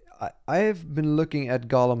 Like I've been looking at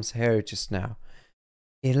Gollum's hair just now.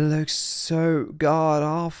 It looks so god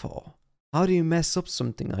awful. How do you mess up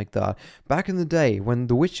something like that? Back in the day when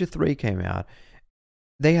The Witcher 3 came out,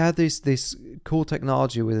 they had this cool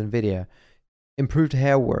technology with Nvidia, improved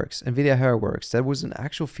hairworks, Nvidia hairworks. That was an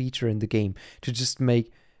actual feature in the game to just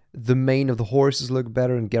make the mane of the horses look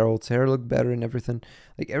better and Geralt's hair look better and everything.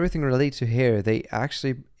 Like everything related to hair, they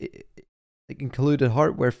actually included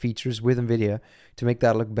hardware features with Nvidia to make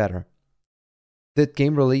that look better. That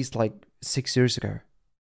game released like 6 years ago,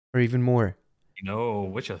 or even more.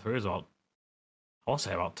 Witcher 3 is about, I want to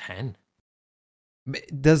say about 10.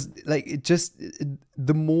 Does like it just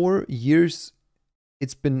the more years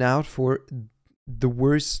it's been out for, the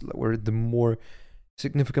worse or the more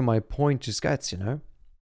significant my point just gets,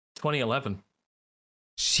 2011.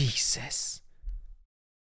 Jesus.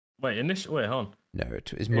 Wait, hold on. No,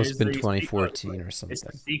 it It must have is been the 2014 or it's the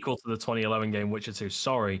something. sequel to the 2011 game Witcher 2.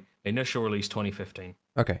 Sorry, initial release 2015.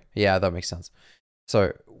 Okay, yeah, that makes sense.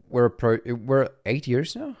 So we're 8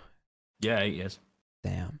 years now. Yeah, 8 years.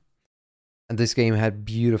 Damn. And this game had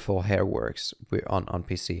beautiful hairworks on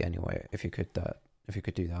PC anyway. If you could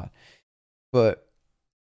do that, but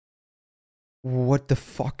what the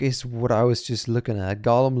fuck is what I was just looking at?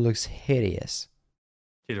 Gollum looks hideous.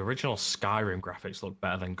 Dude, original Skyrim graphics look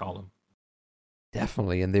better than Gollum.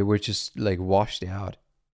 Definitely, and they were just like washed out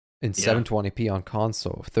in Yeah. 720p on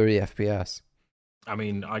console, 30 FPS. I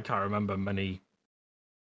mean, I can't remember many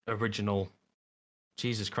original.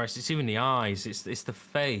 Jesus Christ! It's even the eyes. It's the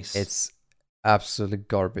face. It's absolutely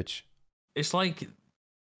garbage. It's like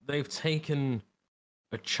they've taken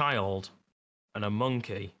a child and a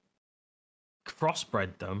monkey,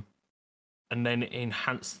 crossbred them, and then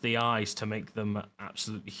enhanced the eyes to make them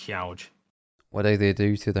absolutely huge. What do they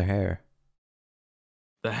do to the hair?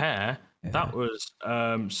 The hair, Yeah, that was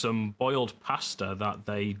some boiled pasta that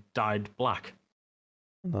they dyed black,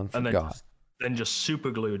 and then and forgot. then just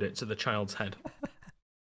super glued it to the child's head.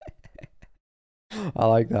 I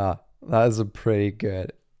like that. That is a pretty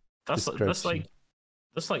good That's description.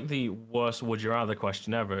 that's like the worst would you rather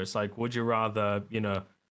question ever. It's like, would you rather,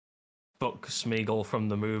 fuck Smeagol from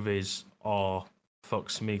the movies or fuck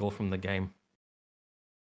Smeagol from the game?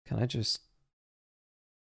 Can I just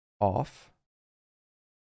off?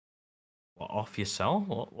 What, off yourself?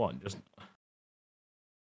 What? Just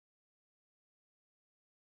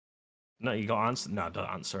no. You got to answer. No, don't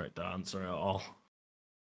answer it. Don't answer it at all.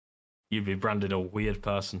 You'd be branded a weird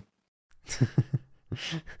person.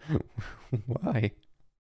 Why?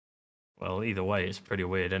 Well, either way, it's pretty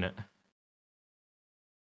weird, isn't it?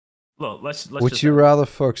 Look, let's Would just. you rather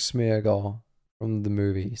fuck Smeagol from the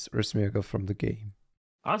movies or Smeagol from the game?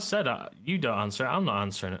 I said you don't answer it. I'm not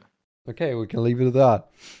answering it. Okay, we can leave it at that.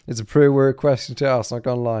 It's a pretty weird question to ask, not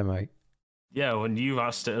gonna lie, mate. Yeah, when you've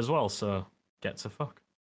asked it as well, so get to fuck.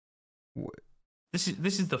 Wh- This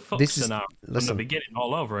is the fuck This is scenario from the listen. beginning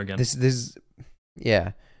all over again. This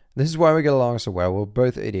yeah. This is why we get along so well. We're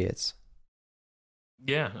both idiots.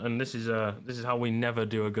 Yeah, and this is how we never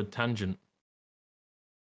do a good tangent.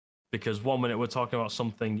 Because 1 minute we're talking about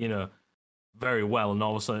something, very well, and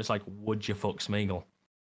all of a sudden it's like, would you fuck Smeagol?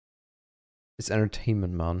 It's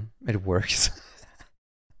entertainment, man. It works.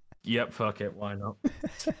 Yep, fuck it, why not?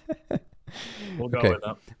 We'll go Okay, with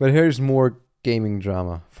that. but here's more gaming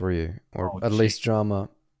drama for you, or Oh, at least drama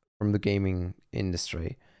from the gaming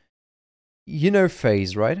industry. You know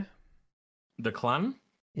Faze, right? The clan?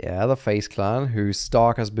 Yeah, the Faze clan, whose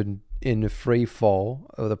stock has been in free fall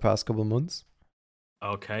over the past couple of months.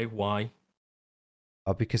 Okay, why?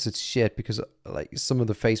 Because it's shit. Because like some of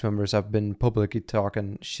the Faze members have been publicly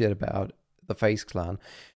talking shit about the Faze clan.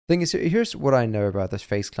 Thing is, here's what I know about this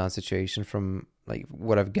Faze clan situation from like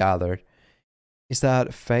what I've gathered, is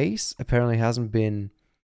that Faze apparently hasn't been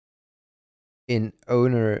in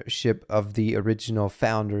ownership of the original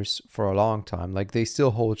founders for a long time. Like they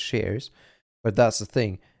still hold shares, but that's the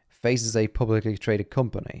thing. Faze is a publicly traded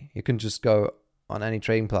company. You can just go on any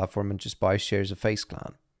trading platform and just buy shares of Faze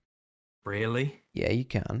clan. Really? Yeah, you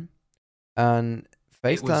can. And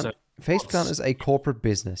Faze clan is a corporate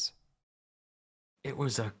business. It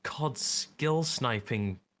was a COD skill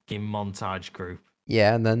sniping game montage group.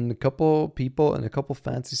 Yeah, and then a couple people in a couple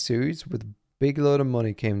fancy suits with a big load of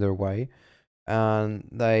money came their way, and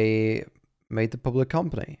they made the public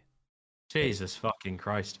company. Jesus fucking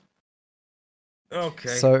Christ. Okay.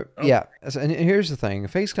 So yeah, and here's the thing: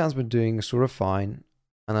 Faze Clan's been doing sort of fine,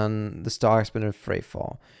 and then the stock's been in free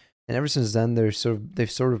fall, and ever since then they've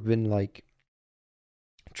sort of been like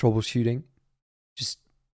troubleshooting, just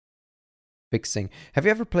fixing. Have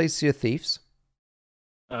you ever played Sea of Thieves?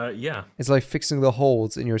 Yeah. It's like fixing the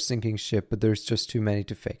holes in your sinking ship, but there's just too many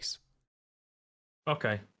to fix.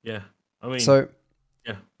 Okay. Yeah. I mean. So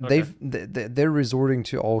yeah. Okay. they're resorting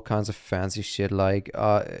to all kinds of fancy shit. Like,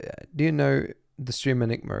 do you know the streamer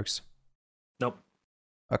Nick Mercs? Nope.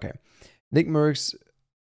 Okay, Nick Mercs,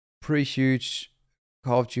 pretty huge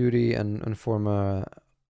Call of Duty and former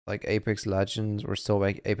like Apex Legends, or still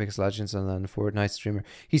like Apex Legends, and then Fortnite streamer.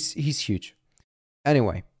 He's huge.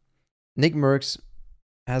 Anyway, Nick Mercs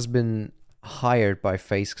has been hired by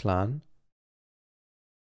Faze Clan,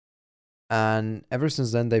 and ever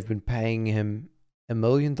since then they've been paying him $1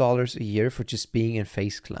 million a year for just being in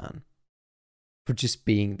Faze Clan, for just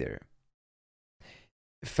being there.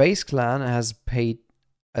 Faze Clan has paid,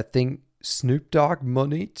 I think, Snoop Dogg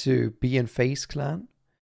money to be in Faze Clan.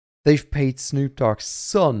 They've paid Snoop Dogg's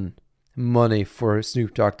son money for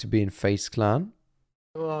Snoop Dogg to be in Faze Clan.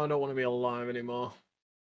 Oh, I don't want to be alive anymore.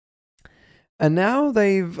 And now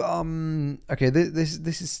they've okay, this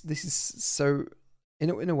is so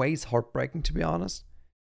in a way it's heartbreaking, to be honest.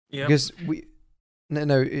 Yeah. Because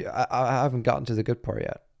I haven't gotten to the good part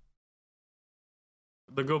yet.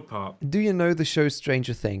 The good part. Do you know the show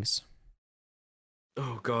Stranger Things?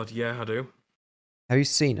 Oh God, yeah, I do. Have you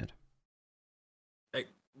seen it?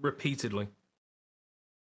 Repeatedly.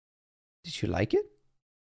 Did you like it?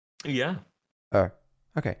 Yeah. Oh,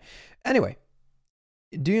 okay. Anyway,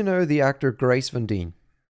 do you know the actor Grace Van Dien?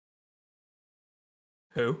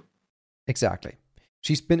 Who? Exactly.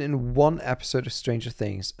 She's been in one episode of Stranger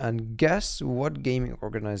Things, and guess what gaming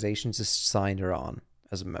organizations has signed her on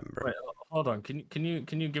as a member? Wait, hold on. Can you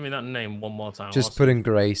give me that name one more time? Just put in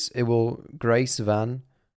Grace. It will Grace Van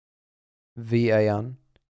VAN,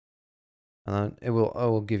 and then I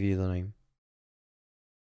will give you the name.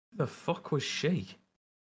 Who the fuck was she?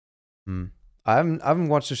 I haven't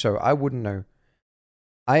watched the show. I wouldn't know.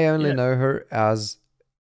 I only know her as,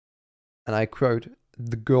 and I quote,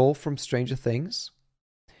 the girl from Stranger Things,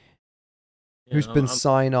 who's been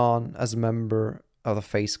signed on as a member of the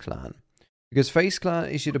Faze Clan. Because Faze Clan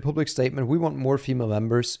issued a public statement, we want more female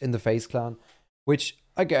members in the Faze Clan, which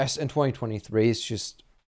I guess in 2023 is just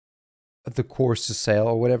the course to sale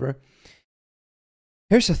or whatever.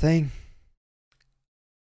 Here's the thing.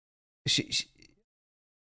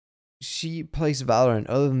 She plays Valorant.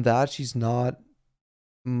 Other than that, she's not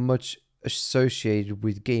much associated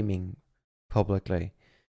with gaming publicly.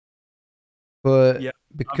 But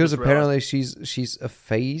because apparently she's a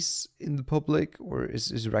face in the public, or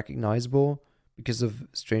is recognizable because of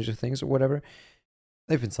Stranger Things or whatever,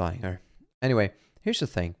 they've been signing her. Anyway, here's the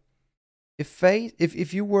thing.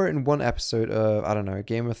 If you were in one episode of, I don't know,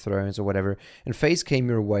 Game of Thrones or whatever, and Faze came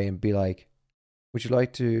your way and be like, would you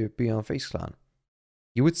like to be on Faze Clan?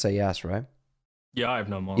 You would say yes, right? Yeah, I have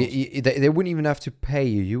no morals. They wouldn't even have to pay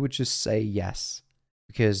you. You would just say yes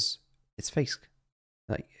because it's Faze.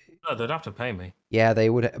 Like, no, they'd have to pay me. Yeah, they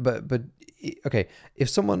would. But okay, if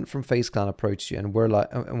someone from Faze Clan approached you and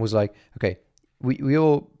was like, okay, we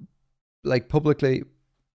all like publicly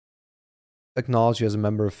acknowledge you as a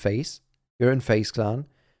member of Faze. You're in Faze Clan.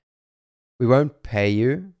 We won't pay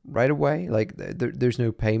you right away. Like there's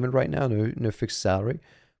no payment right now, no fixed salary.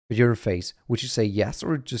 But you're in Faze. Would you say yes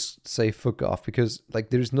or just say fuck off? Because like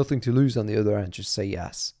there's nothing to lose on the other end. Just say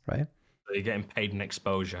yes, right? So you're getting paid in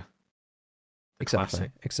exposure. Exactly.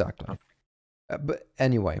 Okay. But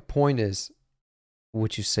anyway, point is,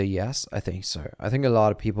 Would you say yes? I think so. I think a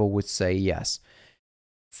lot of people would say yes.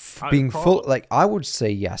 I would say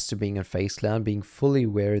yes to being in Face Clan, being fully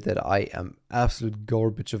aware that I am absolute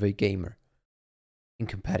garbage of a gamer in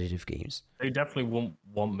competitive games. They definitely won't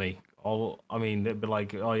want me. I mean, they'd be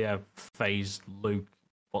like, oh yeah, Faze, Luke,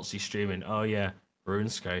 what's he streaming? Oh yeah,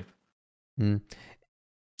 RuneScape. Hmm.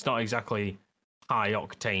 It's not exactly high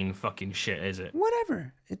octane fucking shit, is it?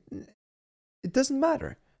 Whatever. It doesn't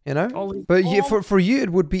matter, you know. All, But all, for you,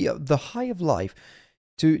 it would be the high of life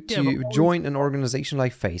to yeah, but join an organization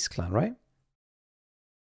like Face Clan, right?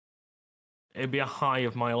 it'd be a high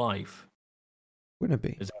of my life. Wouldn't it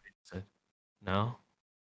be? Is that what you said? No,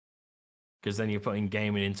 because then you're putting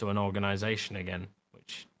gaming into an organization again,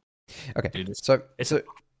 which Okay. dude, It's a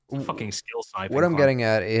fucking skill side. what I'm getting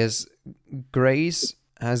at is Grace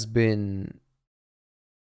has been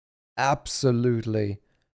absolutely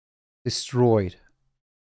destroyed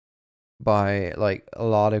by like a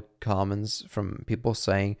lot of comments from people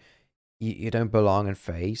saying you don't belong in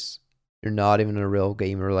Face. You're not even a real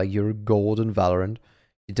gamer. Like, you're gold in Valorant.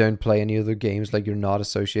 You don't play any other games. Like, you're not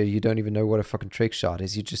associated. You don't even know what a fucking trick shot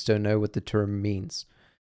is. You just don't know what the term means.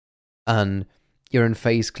 And you're in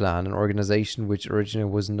Faze Clan, an organization which originally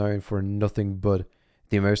was known for nothing but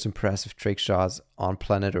the most impressive trick shots on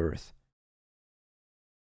planet Earth.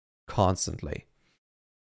 Constantly.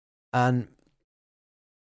 And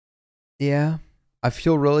yeah, I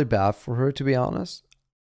feel really bad for her, to be honest.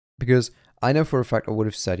 Because I know for a fact I would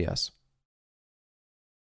have said yes.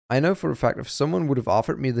 I know for a fact if someone would have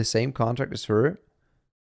offered me the same contract as her,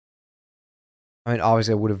 I mean,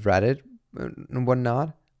 obviously I would have read it and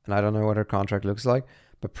whatnot, and I don't know what her contract looks like,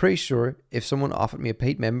 but pretty sure if someone offered me a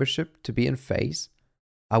paid membership to be in Faze,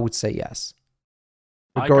 I would say yes.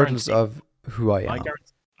 Regardless of who I am.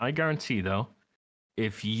 I guarantee, though,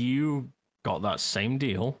 if you got that same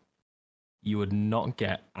deal, you would not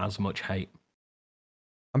get as much hate.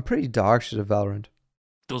 I'm pretty dog shit at Valorant.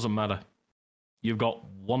 Doesn't matter. You've got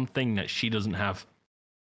one thing that she doesn't have.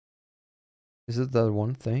 Is it that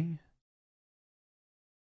one thing?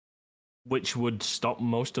 Which would stop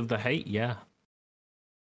most of the hate, yeah.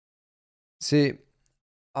 See,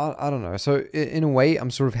 I don't know. So in a way, I'm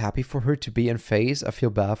sort of happy for her to be in Faze. I feel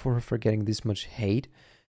bad for her for getting this much hate.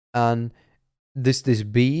 And this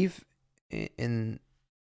beef in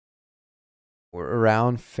or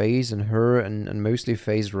around Faze and her and mostly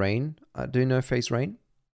Faze Rain. Do you know Faze Rain?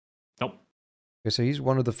 Nope. Okay, so he's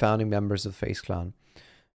one of the founding members of Faze Clan.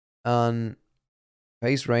 And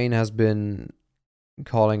Faze Rain has been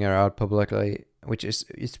calling her out publicly, which is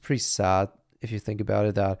it's pretty sad if you think about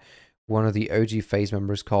it, that one of the OG Faze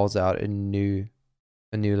members calls out a newly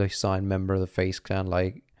signed member of the Faze Clan,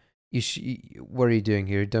 like, what are you doing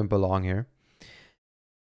here? You don't belong here.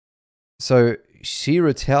 So she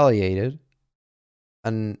retaliated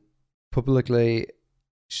and publicly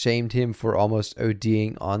shamed him for almost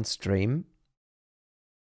ODing on stream.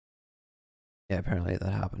 Yeah, apparently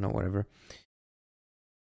that happened or whatever.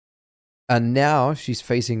 And now she's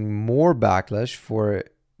facing more backlash for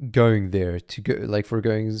going there, for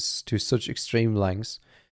going to such extreme lengths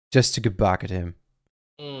just to get back at him.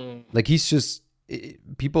 Like, he's just,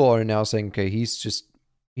 people are now saying, okay, he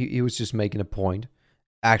was just making a point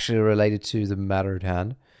actually related to the matter at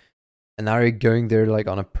hand. And now you're going there like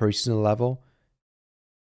on a personal level,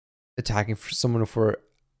 attacking for someone for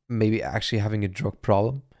maybe actually having a drug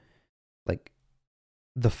problem. Like,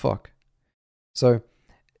 the fuck. So,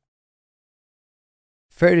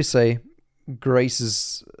 fair to say,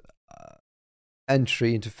 Grace's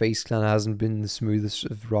entry into Faze Clan hasn't been the smoothest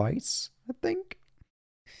of rides, I think.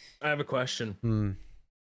 I have a question.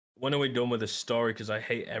 When are we done with this story? Because I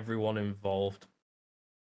hate everyone involved.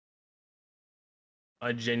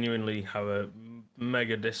 I genuinely have a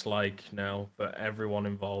mega dislike now for everyone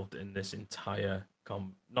involved in this entire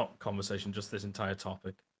not conversation, just this entire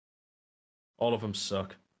topic. All of them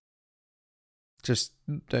suck. Just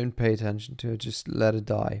don't pay attention to it. Just let it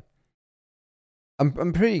die.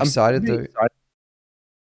 I'm pretty excited though.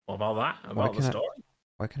 What about that? About the story?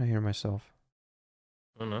 Why can't I hear myself?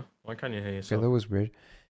 I don't know. Why can't you hear yourself? Okay, that was weird.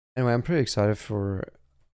 Anyway, I'm pretty excited for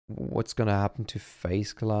what's gonna happen to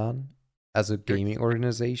Faze Clan as a gaming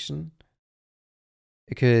organization,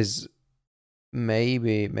 because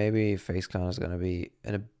maybe Faze Clan is gonna be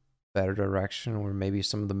in a better direction, or maybe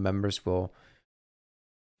some of the members will.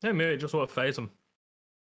 Yeah, maybe just want to phase them.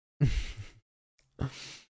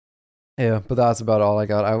 Yeah, but that's about all I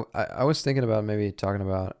got. I was thinking about maybe talking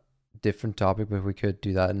about a different topic, but we could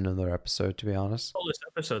do that in another episode, to be honest. All this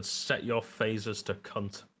episode, set your phasers to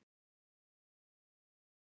cunt.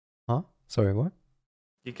 Huh? Sorry, what?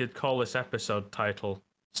 You could call this episode title,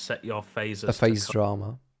 set your phases. A phase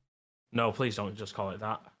drama. No, please don't just call it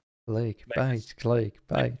that.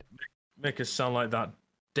 Clickbait. Make us sound like that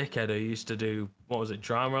dickhead who used to do, what was it,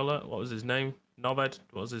 Drama Alert? What was his name? Knobhead?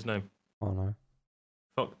 What was his name? Oh no.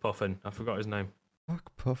 Fuck Puffin. I forgot his name.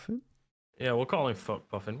 Fuck Puffin? Yeah, we'll call him Fuck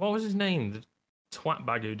Puffin. What was his name? The twat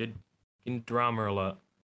bag who did in Drama Alert.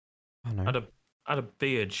 Oh no. Had a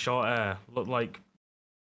beard, short hair, looked like,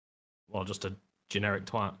 well, just a generic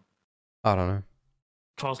twat. I don't know.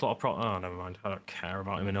 Caused a lot of oh, never mind. I don't care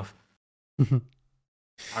about him enough.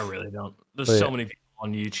 I really don't. There's But so yeah. many people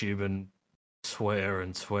on YouTube and Twitter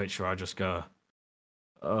and Twitch where I just go,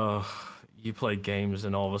 oh, you play games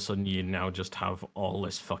and all of a sudden you now just have all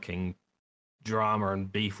this fucking drama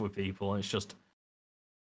and beef with people. And it's just,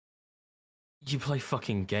 you play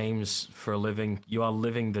fucking games for a living. You are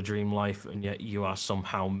living the dream life, and yet you are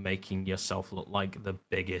somehow making yourself look like the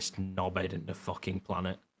biggest knobhead in the fucking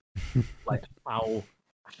planet. Like,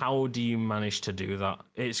 how do you manage to do that?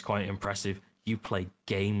 It's quite impressive. You play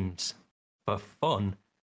games for fun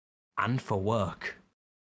and for work.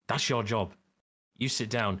 That's your job. You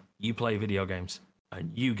sit down, you play video games,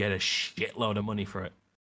 and you get a shitload of money for it.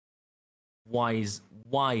 Why is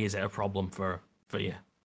it a problem for you?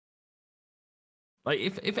 Like,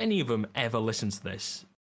 if any of them ever listen to this,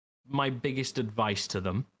 my biggest advice to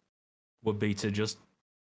them would be to just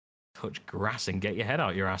touch grass and get your head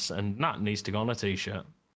out your ass, and that needs to go on a t-shirt.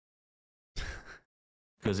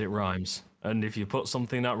 Because it rhymes. And if you put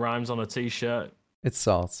something that rhymes on a t-shirt... It's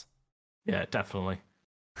sauce. Yeah, definitely.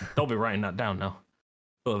 They'll be writing that down now.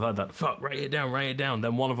 They'll have had that, fuck, write it down.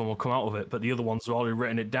 Then one of them will come out of it, but the other ones have already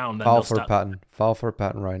written it down. Then File for a patent. File for a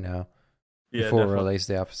patent right now. Yeah, before we definitely. release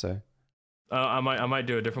the episode. I might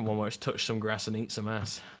do a different one where it's touch some grass and eat some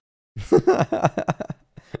ass. But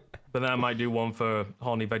then I might do one for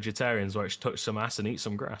horny vegetarians where it's touch some ass and eat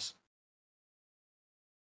some grass.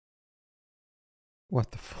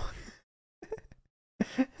 What the fuck?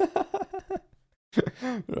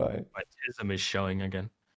 Right. My tism is showing again.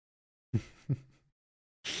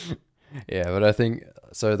 Yeah, but I think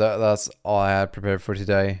so. That's all I had prepared for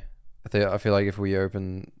today. I feel like if we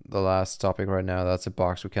open the last topic right now, that's a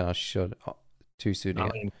box we cannot shut too soon. I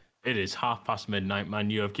mean, it is midnight, man.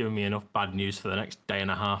 You have given me enough bad news for the next day and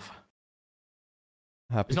a half.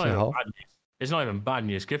 Happy It's not to even help. bad news. It's not even bad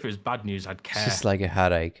news. If it was bad news, I'd care. It's just like a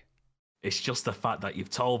headache. It's just the fact that you've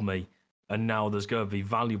told me, and now there's going to be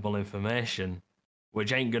valuable information,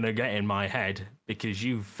 which ain't going to get in my head because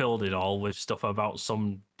you've filled it all with stuff about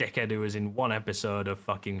some dickhead who was in one episode of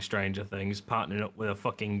fucking Stranger Things partnering up with a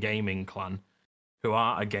fucking gaming clan who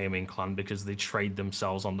aren't a gaming clan because they trade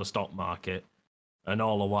themselves on the stock market. And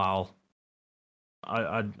all the while,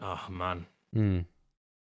 oh man. Mm.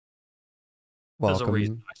 There's a Welcome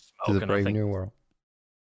reason I smoke, to the and brave I think, new world.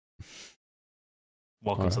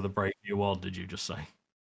 welcome Alright. to the brave new world, did you just say?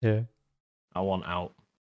 Yeah. I want out.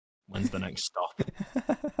 When's the next stop?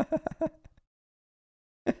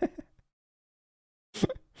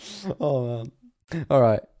 Oh man. All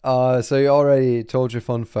right. So you already told your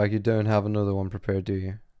fun fact. You don't have another one prepared, do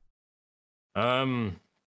you?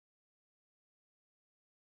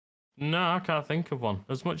 No, I can't think of one.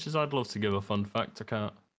 As much as I'd love to give a fun fact, I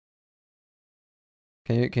can't.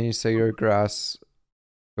 Can you say your grass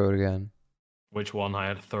quote again? Which one? I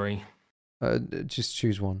had 3. Just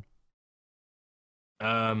choose one.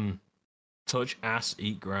 Touch ass,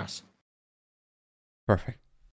 eat grass. Perfect.